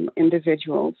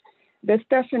individuals. This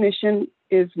definition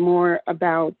is more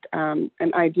about an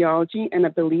ideology and a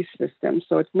belief system.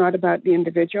 So it's not about the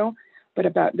individual, but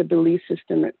about the belief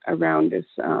system around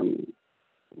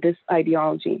this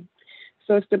ideology.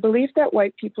 So it's the belief that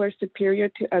white people are superior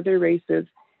to other races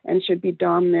and should be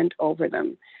dominant over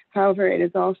them. However, it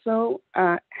is also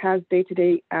has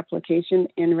day-to-day application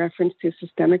in reference to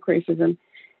systemic racism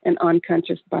and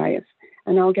unconscious bias.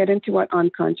 And I'll get into what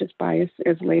unconscious bias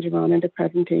is later on in the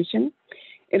presentation.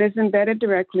 It is embedded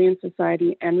directly in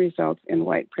society and results in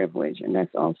white privilege. And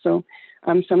that's also,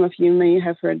 some of you may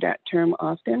have heard that term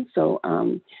often. So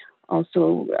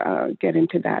also get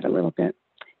into that a little bit.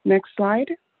 Next slide.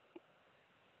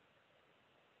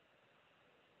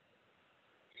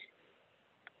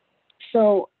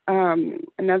 So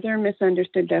another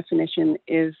misunderstood definition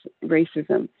is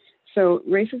racism. So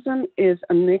racism is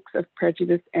a mix of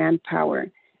prejudice and power.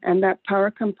 And that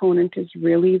power component is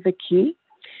really the key.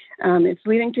 It's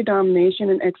leading to domination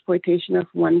and exploitation of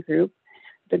one group,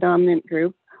 the dominant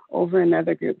group, over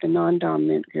another group, the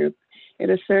non-dominant group. It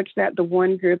asserts that the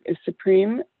one group is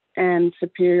supreme and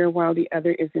superior while the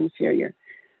other is inferior.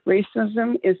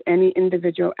 Racism is any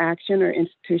individual action or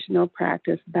institutional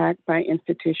practice backed by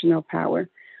institutional power,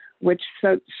 which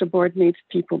subordinates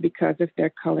people because of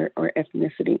their color or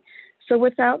ethnicity. So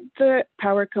without the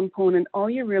power component, all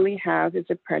you really have is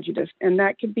a prejudice, and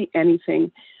that could be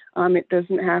anything. It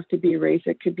doesn't have to be race.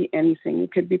 It could be anything. You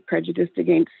could be prejudiced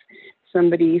against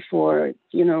somebody for,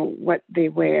 what they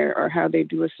wear or how they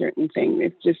do a certain thing.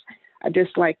 It's just a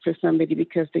dislike for somebody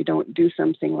because they don't do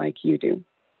something like you do.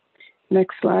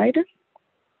 Next slide.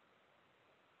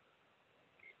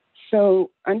 So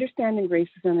understanding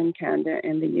racism in Canada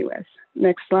and the US.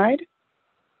 Next slide.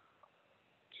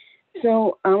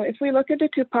 So if we look at the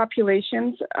two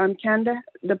populations, Canada,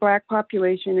 the Black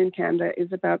population in Canada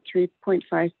is about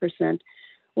 3.5%,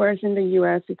 whereas in the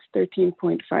US it's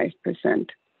 13.5%.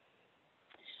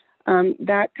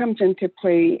 That comes into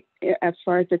play as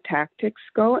far as the tactics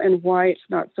go and why it's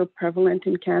not so prevalent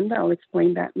in Canada. I'll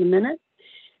explain that in a minute.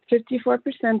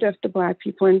 54% of the Black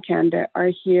people in Canada are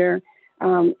here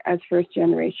as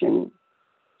first-generation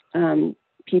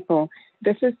people.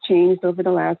 This has changed over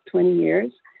the last 20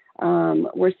 years.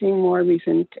 We're seeing more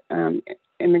recent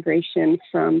immigration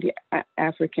from the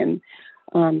African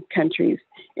countries.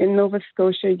 In Nova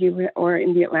Scotia, or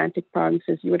in the Atlantic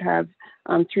provinces, you would have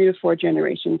 3 to 4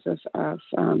 generations of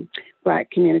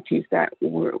Black communities that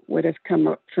would have come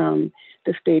up from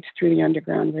the States through the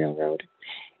Underground Railroad.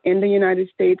 In the United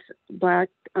States, Black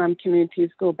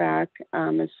communities go back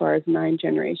as far as 9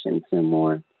 generations or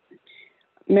more.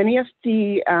 Many of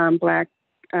the Black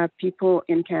people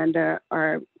in Canada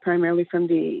are primarily from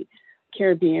the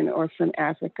Caribbean or from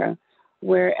Africa,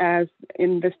 whereas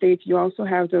in the States, you also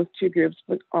have those two groups,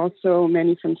 but also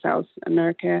many from South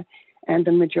America, and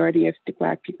the majority of the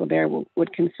Black people there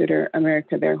would consider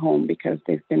America their home because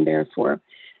they've been there for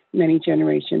many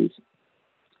generations.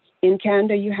 In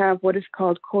Canada, you have what is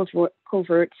called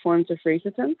covert forms of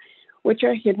racism, which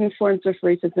are hidden forms of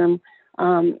racism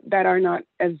that are not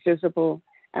as visible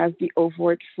as the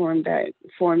overt forms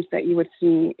that you would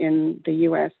see in the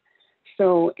U.S.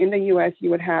 So in the U.S., you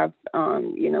would have,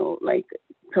 like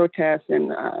protests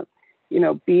and,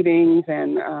 beatings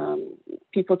and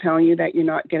people telling you that you're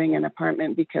not getting an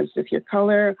apartment because of your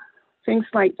color, things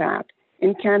like that.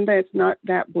 In Canada, it's not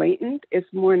that blatant.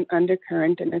 It's more an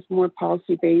undercurrent and it's more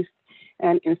policy-based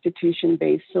and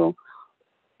institution-based. So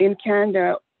in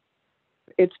Canada,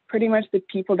 it's pretty much the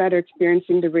people that are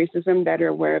experiencing the racism that are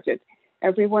aware of it.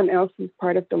 everyone else who's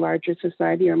part of the larger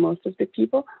society, or most of the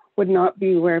people, would not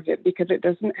be aware of it because it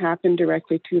doesn't happen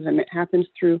directly to them. It happens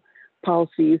through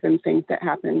policies and things that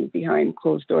happen behind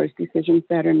closed doors, decisions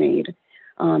that are made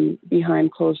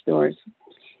behind closed doors.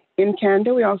 In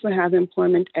Canada, we also have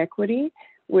employment equity,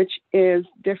 which is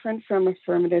different from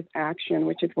affirmative action,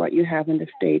 which is what you have in the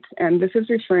States. And this is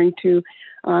referring to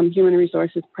human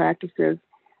resources practices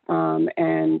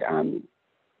and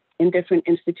in different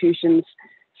institutions.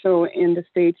 So in the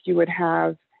States, you would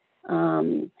have,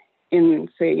 in,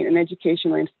 say, an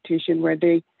educational institution where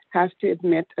they have to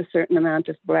admit a certain amount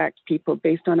of Black people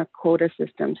based on a quota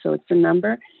system. So it's a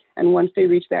number, and once they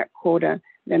reach that quota,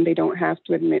 then they don't have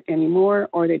to admit anymore,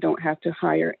 or they don't have to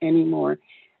hire anymore.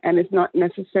 And it's not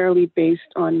necessarily based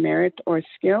on merit or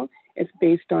skill, it's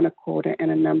based on a quota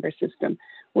and a number system.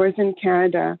 Whereas in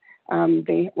Canada,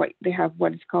 they have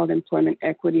what is called employment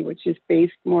equity, which is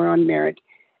based more on merit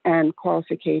and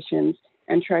qualifications,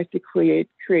 and tries to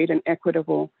create an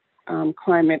equitable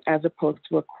climate as opposed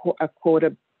to a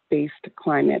quota-based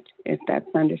climate, if that's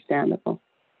understandable.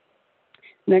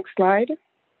 Next slide.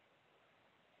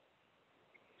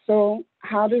 So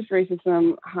how does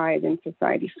racism hide in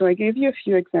society? So I gave you a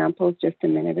few examples just a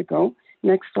minute ago.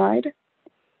 Next slide.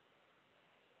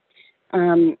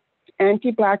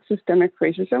 Anti-Black systemic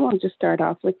racism, I'll just start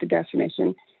off with the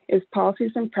definition, is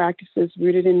policies and practices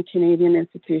rooted in Canadian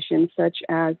institutions such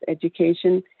as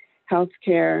education,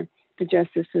 healthcare, the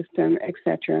justice system,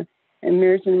 etc., and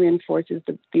mirrors and reinforces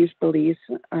these beliefs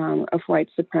of white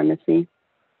supremacy,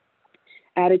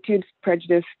 attitudes,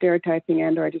 prejudice, stereotyping,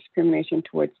 and/or discrimination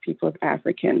towards people of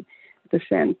African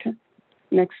descent.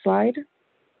 Next slide.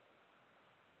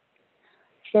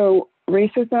 So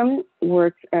racism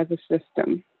works as a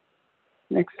system.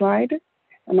 Next slide.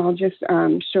 And I'll just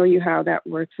show you how that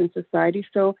works in society.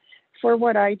 So for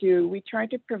what I do, we try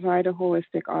to provide a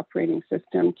holistic operating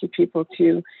system to people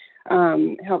to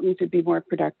help them to be more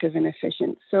productive and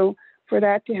efficient. So for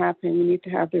that to happen, you need to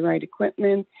have the right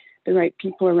equipment, the right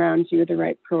people around you, the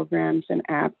right programs and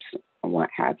apps, and what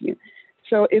have you.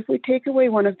 So if we take away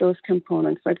one of those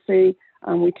components, let's say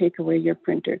we take away your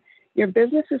printer, your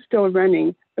business is still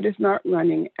running, but it's not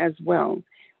running as well.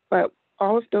 But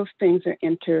all of those things are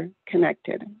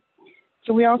interconnected.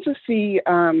 So we also see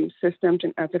systems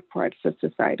in other parts of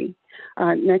society.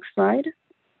 Next slide.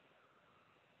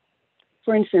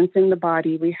 For instance, in the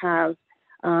body, we have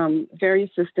various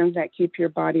systems that keep your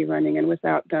body running, and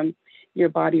without them, your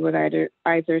body would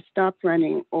either stop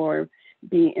running or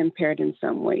be impaired in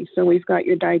some way. So we've got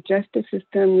your digestive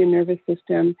system, your nervous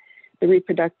system, the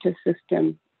reproductive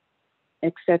system,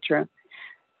 etc.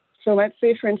 So let's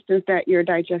say, for instance, that your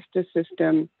digestive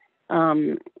system,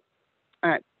 in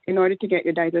order to get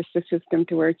your digestive system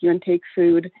to work, you intake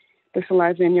food, the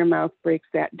saliva in your mouth breaks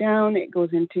that down, it goes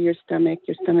into your stomach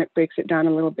breaks it down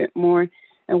a little bit more,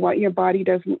 and what your body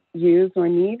doesn't use or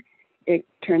need, it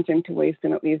turns into waste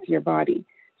and it leaves your body.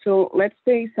 So let's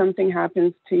say something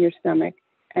happens to your stomach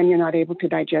and you're not able to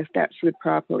digest that food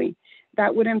properly.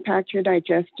 That would impact your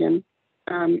digestion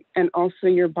and also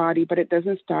your body, but it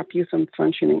doesn't stop you from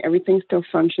functioning. Everything still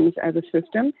functions as a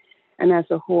system and as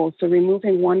a whole. So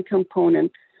removing one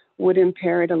component would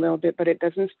impair it a little bit, but it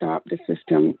doesn't stop the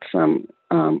system from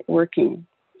working.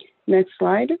 Next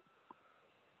slide.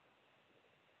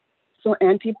 So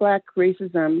anti-Black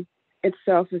racism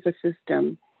itself is a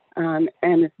system, and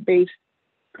it's based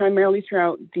primarily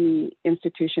throughout the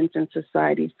institutions in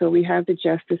society. So we have the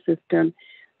justice system,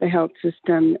 the health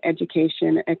system,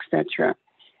 education, etc.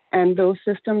 And those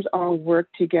systems all work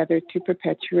together to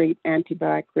perpetuate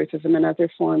anti-Black racism and other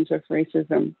forms of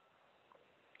racism.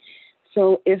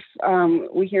 So if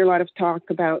we hear a lot of talk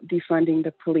about defunding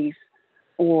the police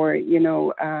or,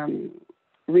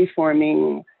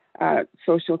 reforming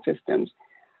social systems,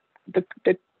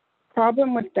 the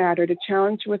problem with that, or the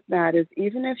challenge with that, is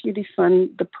even if you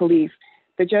defund the police,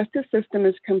 the justice system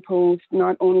is composed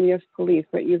not only of police,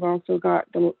 but you've also got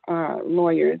the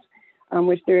lawyers,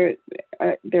 which there's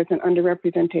an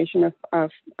underrepresentation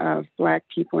of Black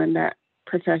people in that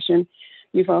profession.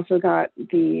 You've also got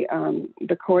the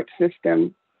court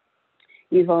system.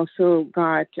 You've also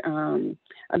got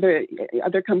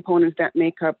other components that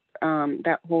make up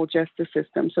that whole justice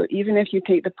system. So even if you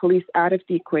take the police out of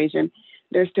the equation,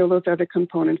 there's still those other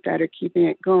components that are keeping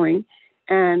it going.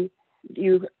 And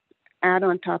you add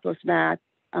on top of that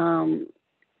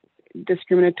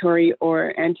discriminatory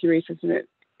or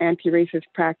anti-racist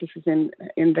practices in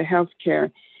the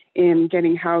healthcare, in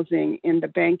getting housing, in the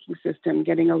banking system,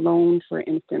 getting a loan, for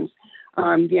instance.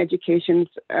 The education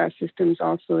system is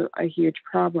also a huge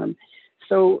problem.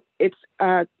 so it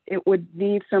would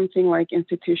need something like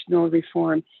institutional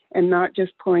reform, and not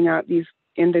just pulling out these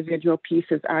individual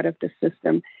pieces out of the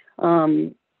system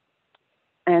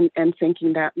and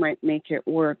thinking that might make it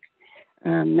work.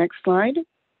 Next slide.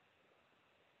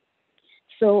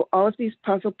 So all of these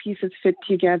puzzle pieces fit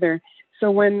together. So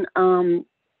when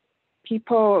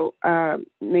people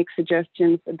make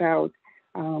suggestions about,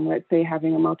 let's say,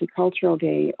 having a multicultural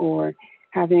day, or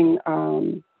having,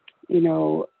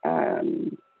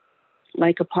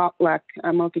 like a potluck,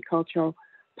 a multicultural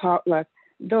potluck,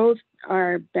 those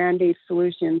are Band-Aid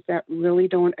solutions that really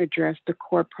don't address the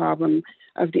core problem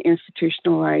of the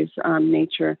institutionalized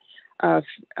nature of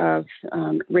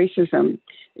racism.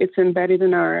 It's embedded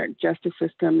in our justice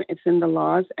system. It's in the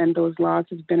laws, and those laws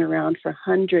have been around for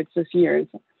hundreds of years.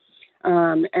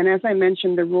 And as I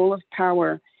mentioned, the role of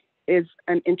power is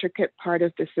an intricate part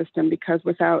of the system, because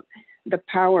without the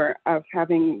power of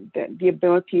having the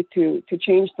ability to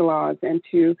change the laws and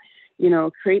to,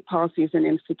 create policies and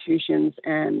institutions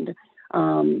and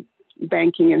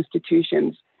banking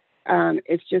institutions,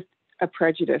 it's just a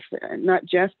prejudice, not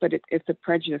just, but it's a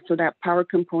prejudice. So that power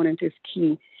component is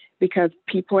key, because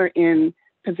people are in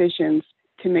positions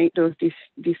to make those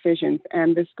decisions.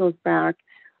 And this goes back,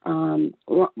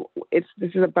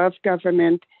 this is above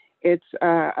government, it's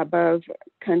above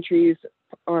countries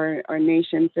or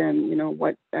nations, and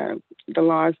what the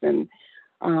laws and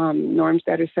norms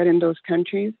that are set in those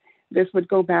countries. This would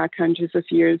go back hundreds of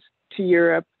years to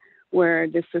Europe, where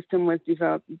the system was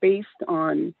developed based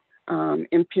on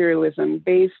imperialism,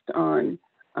 based on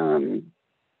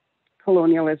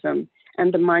colonialism,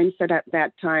 and the mindset at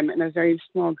that time. And a very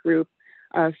small group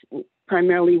of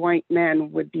primarily white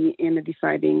men would be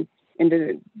making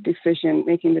the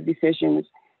decisions,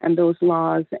 and those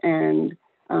laws and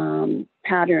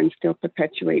patterns still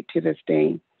perpetuate to this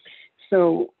day.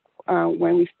 So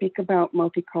when we speak about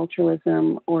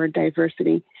multiculturalism or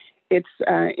diversity, it's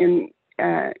in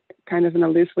kind of in a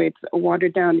loose way, it's a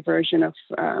watered down version of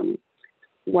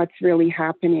what's really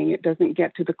happening. It doesn't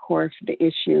get to the core of the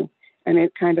issue, and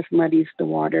it kind of muddies the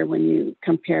water when you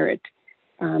compare it,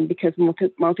 because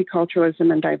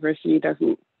multiculturalism and diversity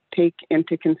doesn't take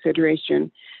into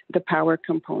consideration the power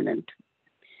component.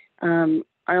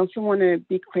 I also want to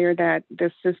be clear that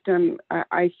the system,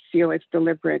 I feel it's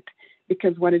deliberate,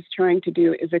 because what it's trying to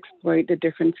do is exploit the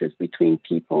differences between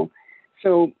people.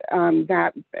 So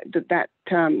that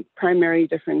primary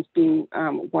difference being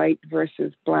white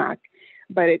versus Black,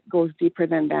 but it goes deeper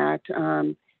than that.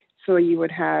 So you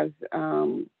would have,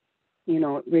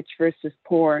 rich versus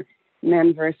poor,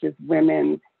 men versus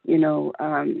women,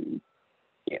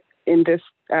 in this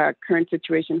current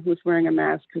situation, who's wearing a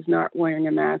mask, who's not wearing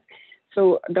a mask.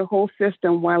 So the whole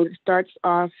system, while it starts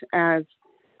off as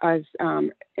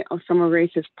from a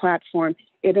racist platform,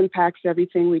 it impacts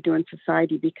everything we do in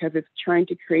society, because it's trying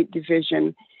to create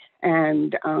division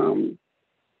and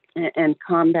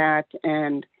combat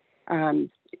and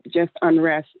just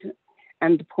unrest.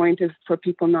 And the point is for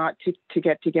people not to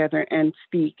get together and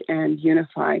speak and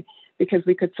unify, because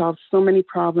we could solve so many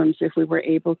problems if we were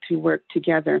able to work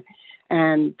together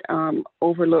and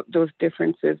overlook those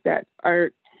differences that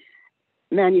are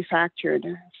manufactured,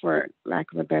 for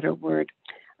lack of a better word.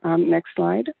 Next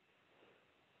slide.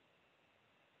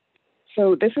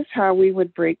 So this is how we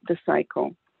would break the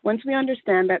cycle. Once we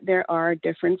understand that there are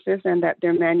differences and that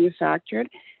they're manufactured,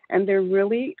 and they're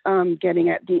really getting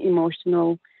at the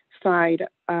emotional side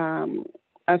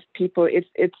of people,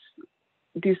 it's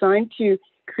designed to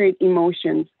create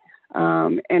emotions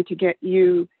and to get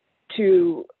you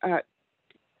to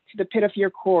the pit of your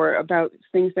core about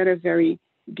things that are very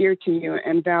dear to you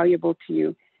and valuable to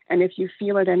you. And if you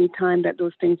feel at any time that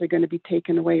those things are going to be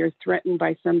taken away or threatened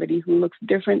by somebody who looks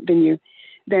different than you,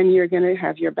 then you're going to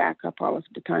have your back up all of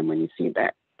the time when you see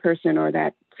that person or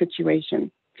that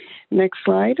situation. Next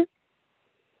slide.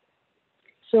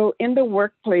 So in the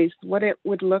workplace, what it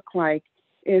would look like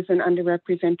is an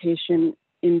underrepresentation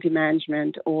in the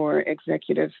management or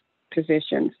executive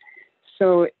positions.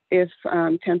 So if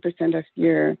 10% of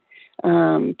your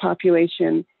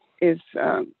population is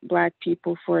Black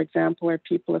people, for example, or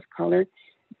people of color,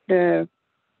 the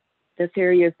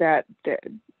theory is that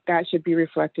that should be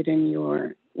reflected in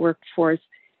your workforce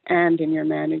and in your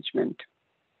management.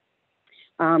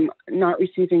 Not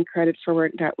receiving credit for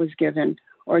work that was given,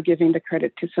 or giving the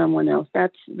credit to someone else.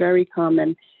 That's very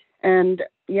common. And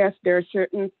yes, there are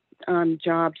certain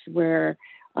jobs where,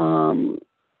 let's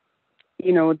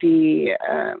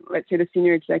say the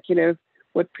senior executive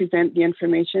would present the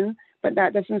information, but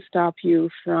that doesn't stop you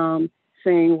from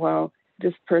saying, well,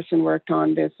 this person worked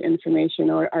on this information,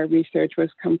 or our research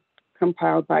was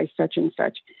compiled by such and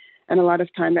such. And a lot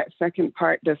of time that second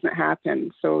part doesn't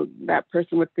happen. So that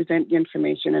person would present the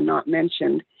information and not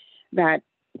mention that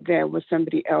there was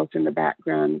somebody else in the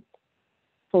background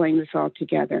pulling this all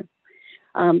together.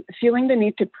 Feeling the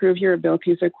need to prove your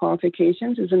abilities or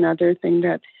qualifications is another thing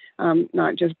that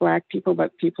not just Black people,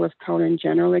 but people of color in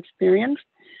general experience.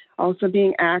 Also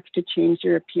being asked to change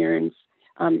your appearance.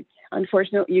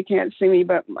 Unfortunately, you can't see me,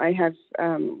 but I have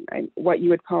what you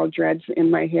would call dreads in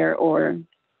my hair, or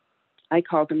I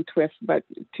call them twists, but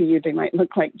to you, they might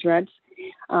look like dreads.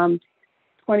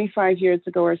 25 years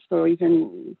ago or so,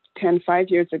 even 5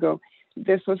 years ago,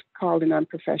 this was called an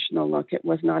unprofessional look. It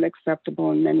was not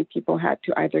acceptable, and many people had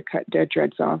to either cut their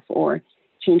dreads off or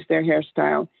change their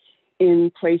hairstyle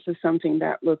in place of something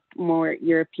that looked more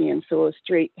European. So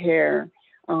straight hair,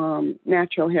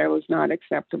 natural hair was not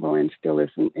acceptable and still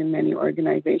isn't in many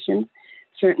organizations.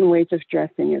 Certain ways of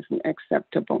dressing isn't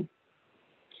acceptable.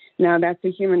 Now, that's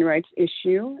a human rights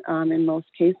issue in most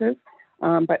cases,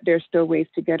 but there's still ways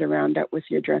to get around that with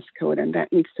your dress code, and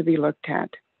that needs to be looked at.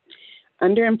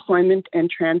 Underemployment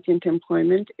and transient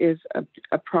employment is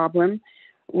a problem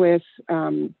with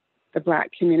the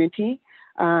Black community.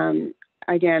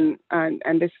 Again,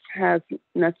 and this has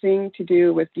nothing to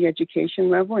do with the education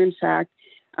level. In fact,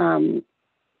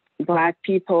 Black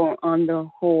people on the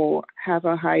whole have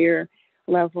a higher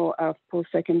level of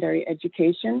post-secondary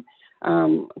education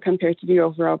compared to the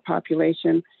overall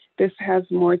population. This has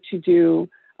more to do,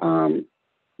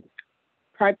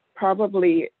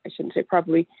 probably, I shouldn't say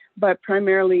probably, but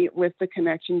primarily with the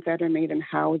connections that are made and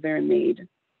how they're made.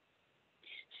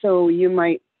 So you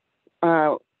might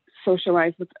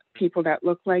socialize with people that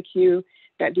look like you,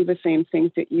 that do the same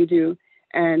things that you do.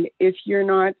 And if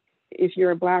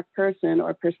you're a Black person or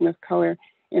a person of color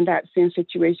in that same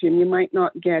situation, you might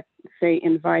not get, say,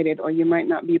 invited, or you might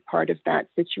not be part of that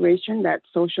situation, that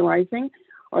socializing,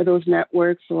 or those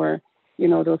networks, or, you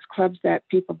know, those clubs that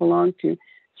people belong to.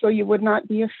 So you would not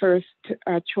be a first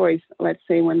choice, let's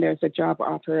say, when there's a job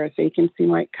offer or a vacancy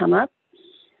might come up.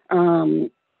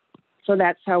 So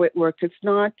that's how it works. It's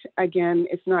not, again,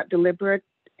 it's not deliberate.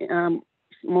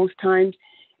 Most times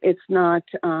it's not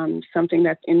something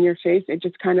that's in your face. It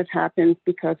just kind of happens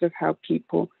because of how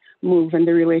people move and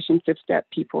the relationships that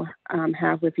people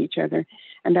have with each other.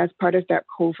 And that's part of that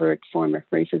covert form of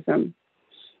racism.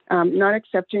 Not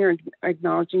accepting or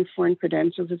acknowledging foreign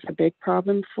credentials is a big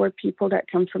problem for people that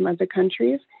come from other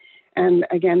countries. And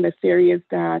again, the theory is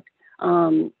that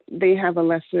they have a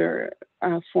lesser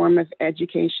form of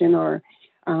education, or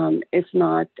it's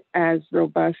not as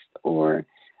robust or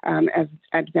as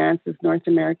advanced as North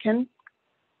American.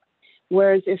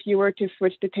 Whereas if you were to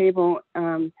switch the table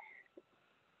and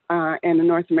a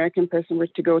North American person were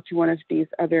to go to one of these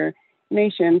other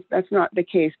nations, that's not the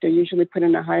case. They're usually put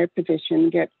in a higher position,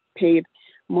 get paid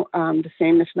the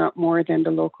same, if not more, than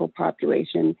the local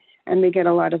population, and they get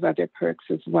a lot of other perks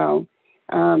as well.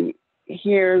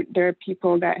 Here, there are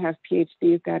people that have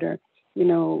PhDs that are, you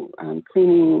know,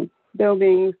 cleaning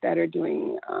buildings, that are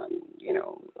doing, you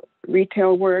know,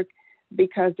 retail work,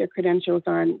 because their credentials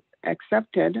aren't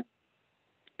accepted.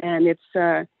 And it's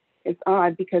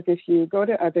odd, because if you go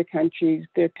to other countries,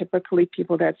 they're typically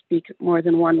people that speak more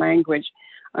than one language.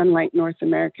 Unlike North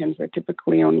Americans, are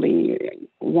typically only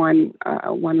one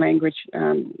language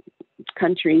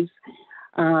countries.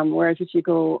 Whereas if you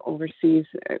go overseas,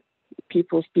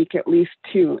 people speak at least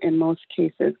two in most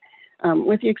cases,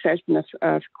 with the exception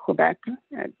of Quebec.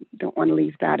 I don't want to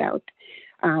leave that out.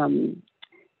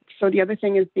 So the other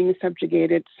thing is being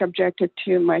subjected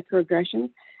to microaggressions.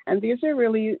 And these are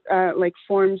really like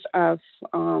forms of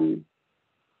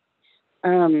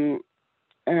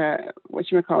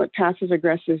passive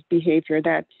aggressive behavior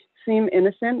that seem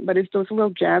innocent, but it's those little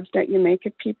jabs that you make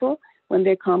at people when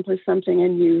they accomplish something,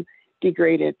 and you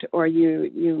degrade it, or you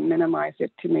minimize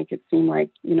it to make it seem like,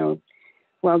 you know,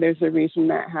 well, there's a reason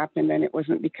that happened and it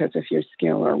wasn't because of your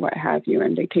skill or what have you,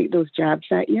 and they take those jabs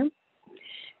at you.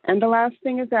 And the last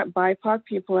thing is that BIPOC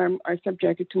people are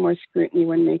subjected to more scrutiny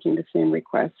when making the same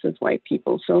requests as white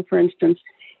people. So for instance,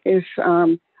 if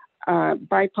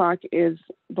BIPOC is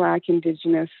Black,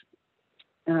 Indigenous,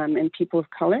 and people of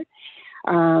color,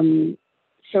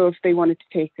 so if they wanted to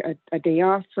take a day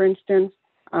off, for instance,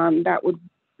 that would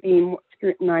be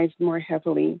scrutinized more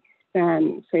heavily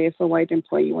than, say, if a white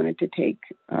employee wanted to take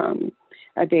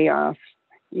a day off,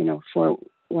 you know, for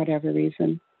whatever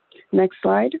reason. Next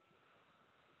slide.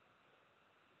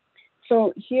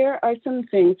 So here are some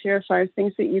things. Here are 5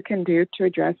 things that you can do to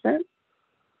address it.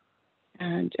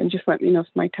 And just let me know if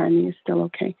my timing is still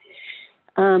okay.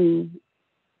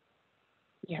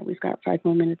 Yeah, we've got 5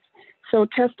 more minutes. So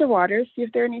test the water, see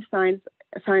if there are any signs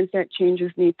that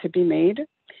changes need to be made.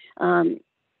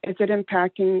 Is it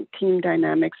impacting team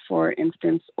dynamics, for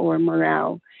instance, or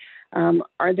morale?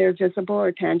 Are there visible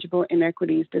or tangible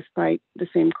inequities despite the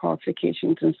same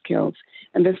qualifications and skills?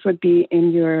 And this would be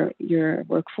in your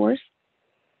workforce.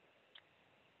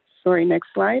 Sorry, next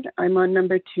slide. I'm on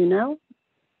number 2 now.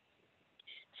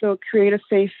 So create a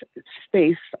safe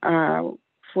space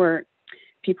for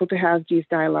people to have these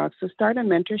dialogues. So start a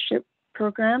mentorship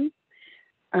program,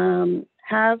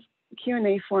 have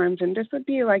Q&A forums, and this would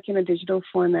be like in a digital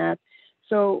format.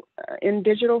 So in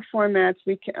digital formats,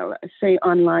 we can say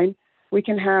online, we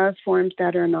can have forums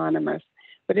that are anonymous.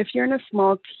 But if you're in a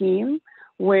small team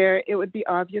where it would be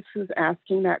obvious who's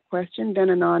asking that question, then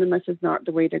anonymous is not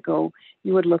the way to go.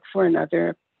 You would look for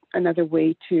another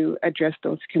way to address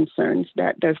those concerns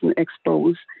that doesn't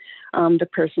expose the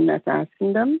person that's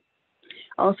asking them.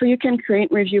 Also, you can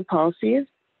create and review policies.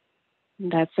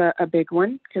 That's a big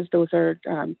one because those are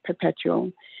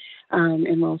perpetual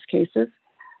in most cases.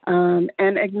 And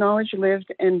acknowledge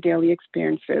lived and daily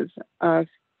experiences of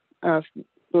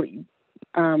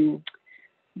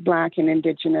Black and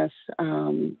Indigenous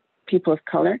people of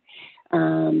color.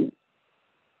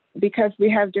 Because we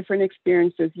have different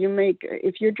experiences.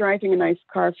 If you're driving a nice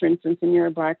car, for instance, and you're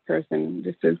a Black person,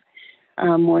 this is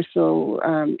more so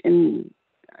in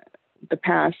the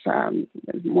past,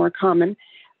 more common,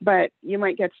 but you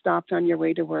might get stopped on your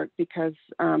way to work because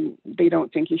they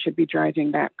don't think you should be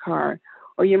driving that car.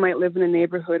 Or you might live in a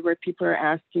neighborhood where people are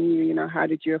asking you, how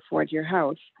did you afford your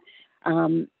house?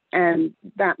 And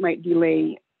that might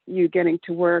delay you getting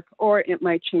to work, or it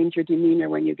might change your demeanor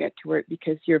when you get to work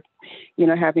because you're,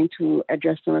 having to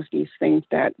address some of these things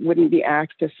that wouldn't be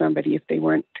asked of somebody if they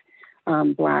weren't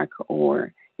Black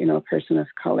or, a person of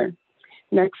color.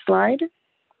 Next slide.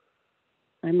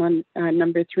 I'm on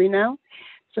number 3 now.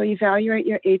 So evaluate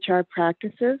your HR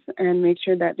practices and make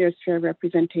sure that there's fair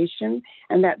representation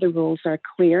and that the rules are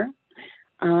clear.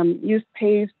 Use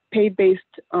pay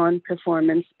based on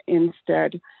performance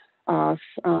instead of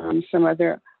some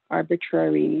other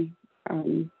arbitrary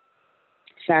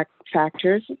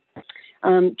factors.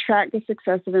 Track the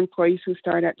success of employees who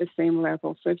start at the same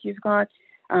level. So if you've got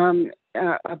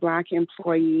a Black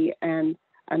employee and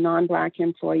a non-Black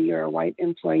employee or a white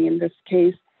employee in this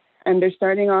case, and they're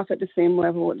starting off at the same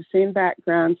level with the same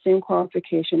background, same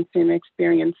qualifications, same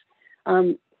experience,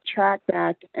 track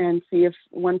that and see if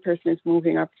one person is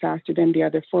moving up faster than the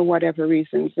other for whatever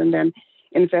reasons, and then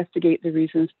investigate the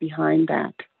reasons behind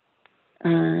that.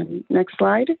 Next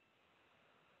slide.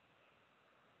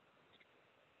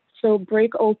 So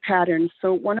break old patterns.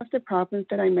 So one of the problems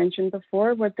that I mentioned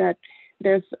before was that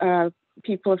there's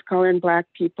people of color and Black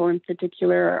people in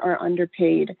particular are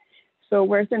underpaid. So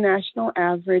whereas the national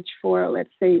average for,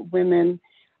 let's say, women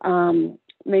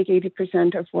make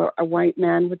 80% of what a white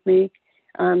man would make,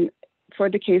 for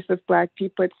the case of Black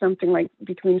people, it's something like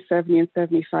between 70 and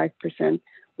 75%, a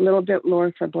little bit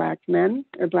lower for Black men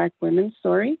or Black women,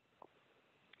 sorry.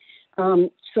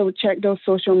 So check those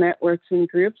social networks and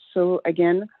groups. So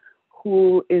again,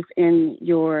 who is in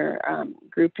your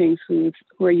groupings, who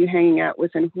are you hanging out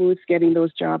with, and who's getting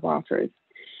those job offers.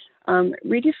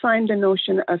 Redefine the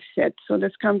notion of fit. So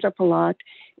this comes up a lot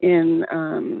in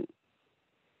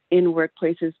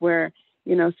workplaces where,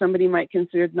 somebody might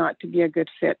consider not to be a good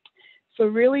fit. So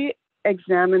really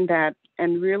examine that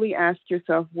and really ask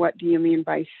yourself, what do you mean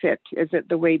by fit? Is it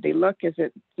the way they look? Is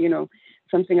it,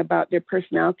 something about their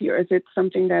personality, or is it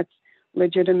something that's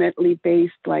legitimately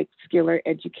based, like skill or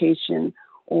education,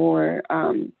 or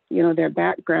their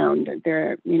background,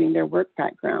 meaning their work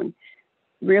background?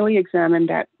 Really examine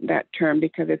that term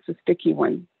because it's a sticky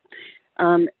one.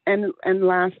 And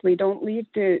lastly, don't leave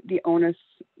the onus.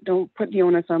 Don't put the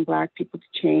onus on Black people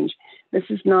to change. This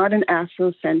is not an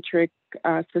Afrocentric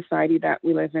society that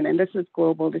we live in, and this is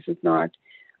global. This is not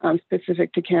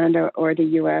specific to Canada or the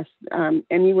U.S.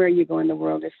 Anywhere you go in the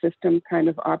world, the system kind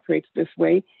of operates this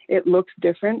way. It looks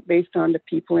different based on the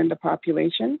people in the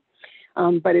population,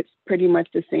 but it's pretty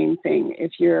much the same thing.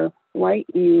 If you're white,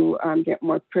 you get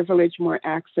more privilege, more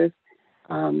access,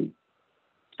 more,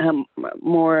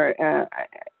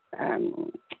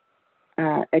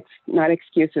 not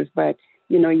excuses, but,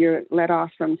 you're let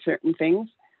off from certain things.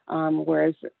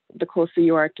 Whereas the closer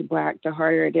you are to Black, the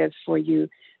harder it is for you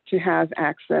to have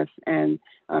access and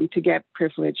to get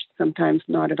privilege, sometimes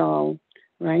not at all,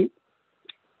 right?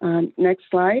 Next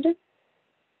slide.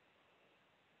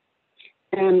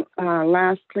 And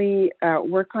lastly,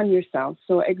 work on yourself.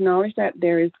 So acknowledge that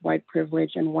there is white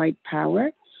privilege and white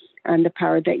power, and the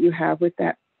power that you have with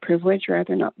that privilege,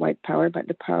 rather, not white power, but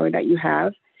the power that you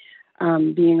have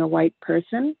being a white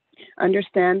person.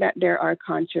 Understand that there are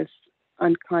conscious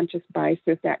unconscious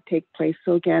biases that take place.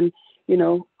 So again, you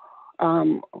know,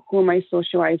 who am I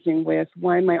socializing with?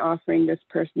 Why am I offering this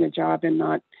person a job and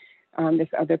not this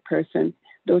other person?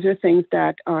 Those are things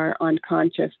that are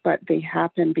unconscious, but they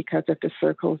happen because of the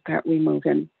circles that we move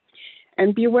in.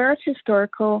 And beware of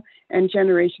historical and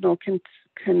generational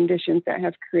conditions that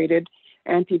have created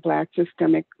anti-Black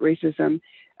systemic racism.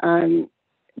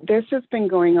 This has been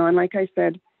going on, like I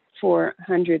said, for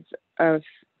hundreds of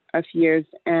years.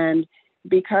 And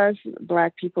because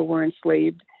Black people were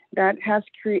enslaved, that has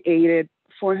created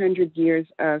 400 years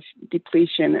of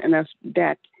depletion and of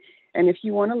debt. And if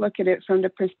you want to look at it from the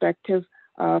perspective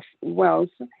of wealth,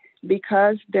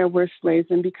 because there were slaves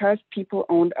and because people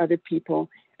owned other people,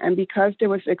 and because there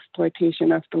was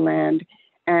exploitation of the land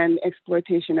and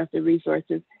exploitation of the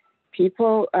resources,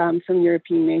 people from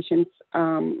European nations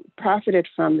profited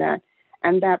from that,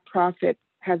 and that profit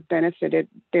has benefited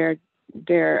their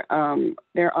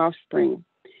offspring.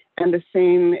 And the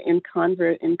same in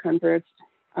converts,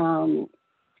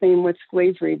 same with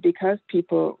slavery, because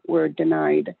people were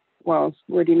denied wealth,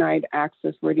 were denied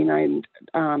access, were denied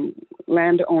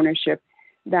land ownership.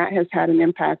 That has had an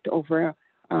impact over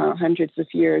hundreds of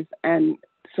years. And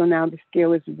so now the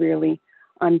scale is really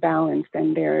unbalanced,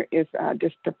 and there is a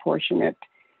disproportionate,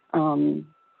 there's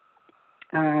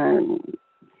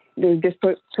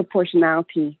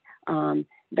disproportionality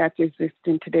that's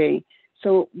existing today.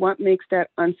 So what makes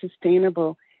that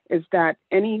unsustainable is that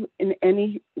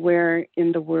anywhere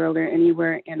in the world or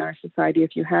anywhere in our society,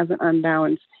 if you have an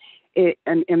imbalance, it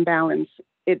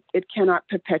cannot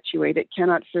perpetuate, it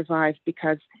cannot survive,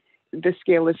 because the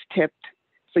scale is tipped.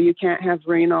 So you can't have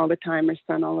rain all the time or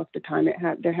sun all of the time.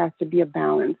 There has to be a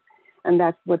balance. And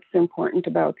that's what's important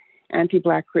about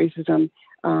anti-Black racism,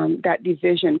 that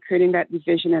division, creating that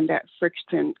division and that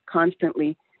friction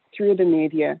constantly through the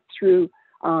media, through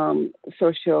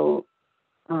social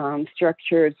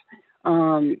structures,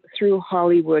 through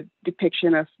Hollywood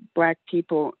depiction of Black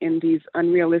people in these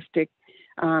unrealistic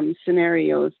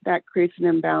scenarios. That creates an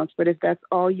imbalance. But if that's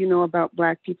all you know about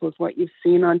Black people is what you've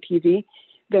seen on TV,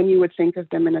 then you would think of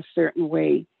them in a certain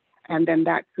way. And then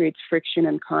that creates friction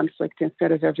and conflict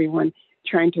instead of everyone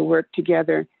trying to work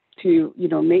together to, you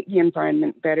know, make the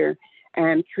environment better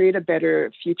and create a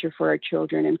better future for our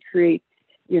children and create,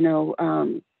 you know,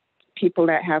 people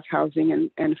that have housing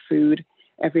and food,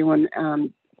 everyone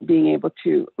being able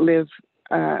to live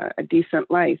a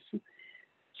decent life.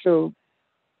 So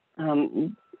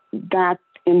that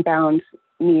imbalance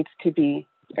needs to be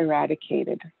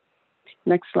eradicated.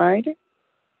 Next slide.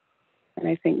 And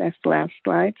I think that's the last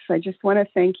slide. So I just want to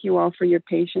thank you all for your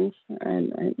patience.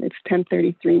 And it's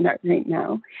 10:33 right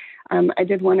now. I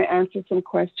did want to answer some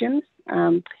questions.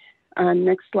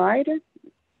 Next slide.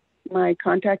 My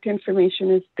contact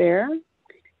information is there.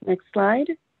 Next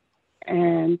slide.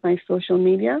 And my social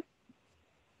media.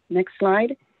 Next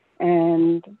slide.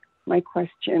 And my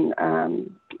question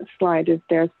slide is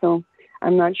there. So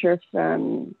I'm not sure if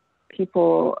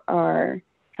people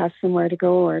have somewhere to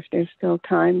go or if there's still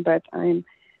time, but I'm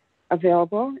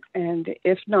available. And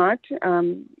if not,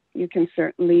 you can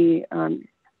certainly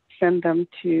send them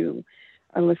to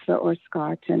Alyssa or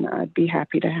Scott, and I'd be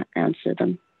happy to answer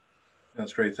them.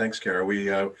 That's great. Thanks, Kara. We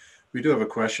do have a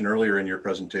question. Earlier in your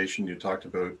presentation, you talked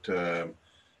about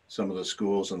some of the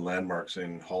schools and landmarks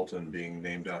in Halton being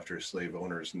named after slave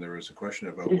owners, and there was a question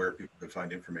about where people could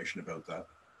find information about that.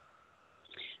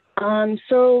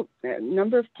 So a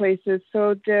number of places.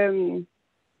 So the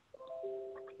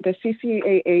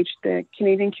CCAH, the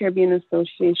Canadian Caribbean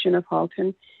Association of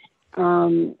Halton,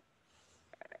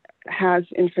 has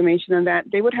information on that.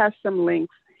 They would have some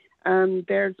links.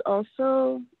 There's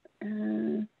also,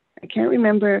 I can't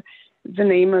remember the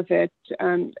name of it.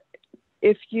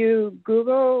 If you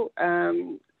Google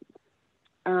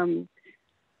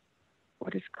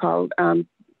what is called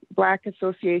Black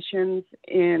associations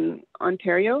in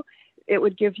Ontario, it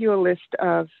would give you a list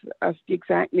of the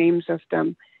exact names of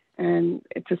them. And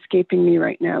it's escaping me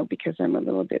right now because I'm a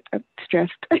little bit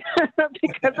stressed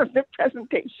because of the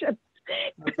presentation.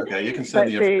 That's okay. You can send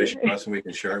the information to us and we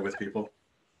can share it with people.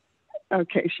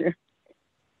 Okay, sure.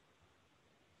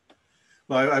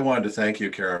 Well, I wanted to thank you,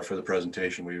 Kara, for the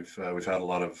presentation. We've had a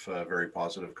lot of very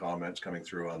positive comments coming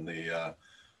through on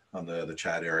the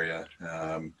chat area.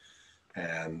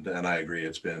 And I agree,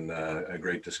 it's been a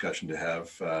great discussion to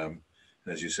have.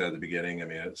 As you said at the beginning, I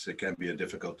mean, it can be a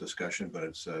difficult discussion, but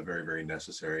it's very, very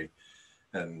necessary.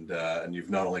 And you've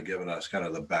not only given us kind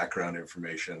of the background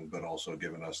information, but also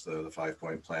given us the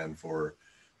 5-point plan for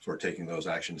taking those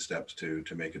action steps to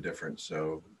make a difference.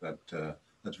 So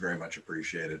that's very much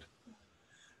appreciated.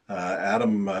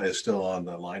 Adam is still on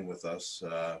the line with us.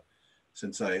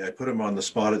 since I put him on the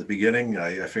spot at the beginning,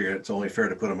 I figured it's only fair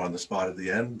to put him on the spot at the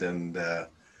end, and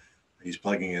he's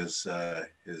plugging his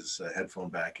headphone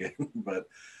back in. But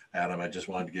Adam, I just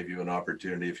wanted to give you an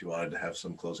opportunity if you wanted to have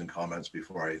some closing comments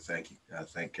before I thank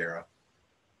Kara.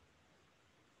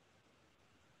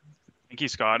 Thank you,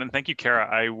 Scott, and thank you, Kara.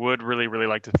 I would really, really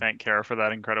like to thank Kara for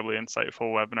that incredibly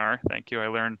insightful webinar. Thank you. I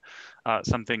learn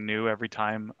something new every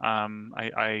time.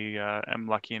 I am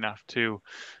lucky enough to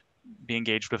be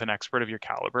engaged with an expert of your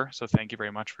caliber. So thank you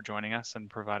very much for joining us and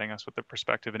providing us with the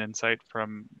perspective and insight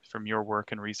from your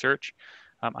work and research.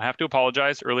 I have to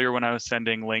apologize. Earlier when I was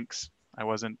sending links, I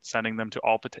wasn't sending them to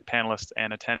all panelists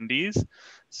and attendees.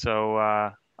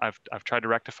 So I've tried to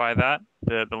rectify that.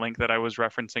 The link that I was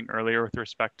referencing earlier with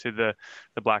respect to the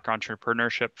Black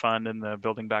Entrepreneurship Fund and the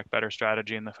Building Back Better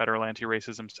strategy and the Federal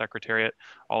Anti-Racism Secretariat,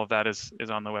 all of that is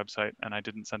on the website, and I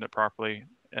didn't send it properly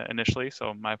initially,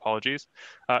 so my apologies.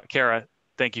 Kara,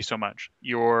 thank you so much.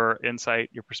 Your insight,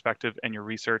 your perspective, and your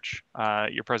research,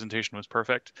 your presentation was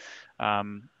perfect. I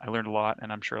learned a lot,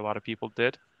 and I'm sure a lot of people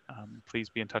did. Please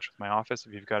be in touch with my office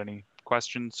if you've got any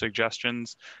questions,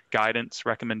 suggestions, guidance,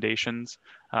 recommendations.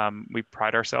 We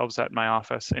pride ourselves at my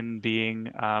office in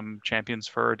being champions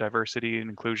for diversity and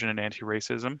inclusion and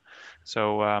anti-racism.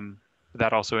 So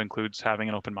that also includes having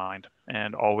an open mind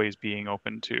and always being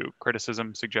open to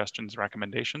criticism, suggestions,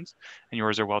 recommendations, and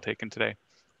yours are well taken today.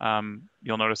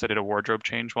 You'll notice I did a wardrobe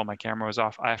change while my camera was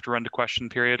off. I have to run to question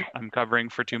period. I'm covering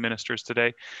for 2 ministers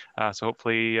today. So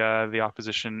hopefully the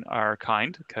opposition are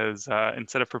kind, because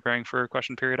instead of preparing for a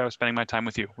question period, I was spending my time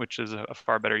with you, which is a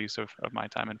far better use of my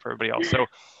time and for everybody else. So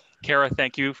Kara,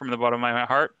 thank you from the bottom of my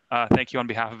heart. Thank you on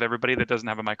behalf of everybody that doesn't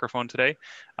have a microphone today.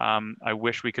 I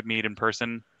wish we could meet in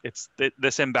person.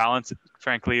 This imbalance,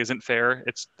 frankly, isn't fair.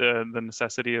 It's the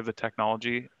necessity of the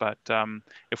technology. But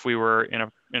if we were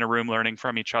in a room learning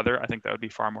from each other, I think that would be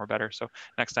far more better. So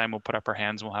next time we'll put up our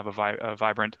hands and we'll have a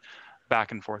vibrant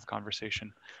back and forth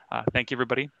conversation. Thank you,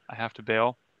 everybody. I have to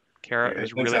bail. Kara, it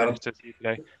was really nice to see you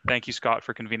today. Thank you, Scott,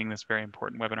 for convening this very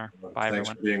important webinar. Bye, everyone.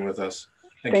 Thanks for being with us.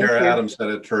 And Thank Kara, you. Adam said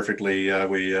it perfectly.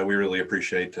 We really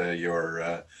appreciate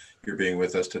your being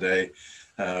with us today.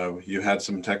 You had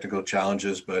some technical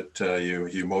challenges, but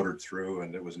you motored through,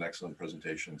 and it was an excellent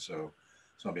presentation. So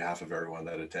on behalf of everyone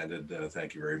that attended,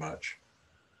 thank you very much.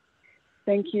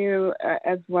 Thank you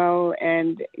as well.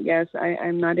 And yes,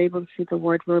 I'm not able to see the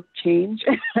wardrobe change.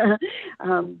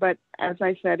 But as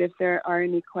I said, if there are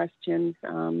any questions,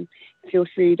 feel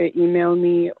free to email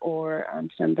me or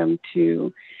send them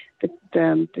to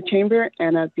the chamber,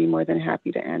 and I'd be more than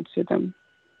happy to answer them.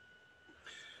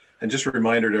 And just a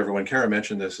reminder to everyone, Kara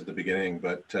mentioned this at the beginning,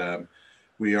 but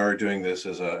we are doing this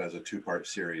as a two-part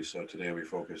series. So today we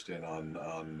focused in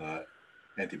on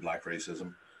anti-Black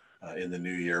racism. In the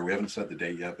new year, we haven't set the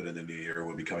date yet, but in the new year,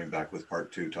 we'll be coming back with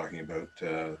part 2, talking about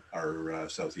our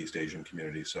Southeast Asian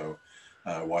community. So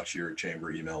watch your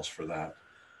chamber emails for that.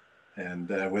 And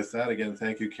with that, again,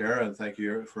 thank you, Kara, and thank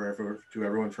you to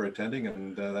everyone for attending.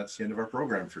 And that's the end of our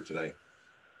program for today.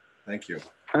 Thank you.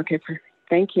 Okay, perfect.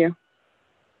 Thank you.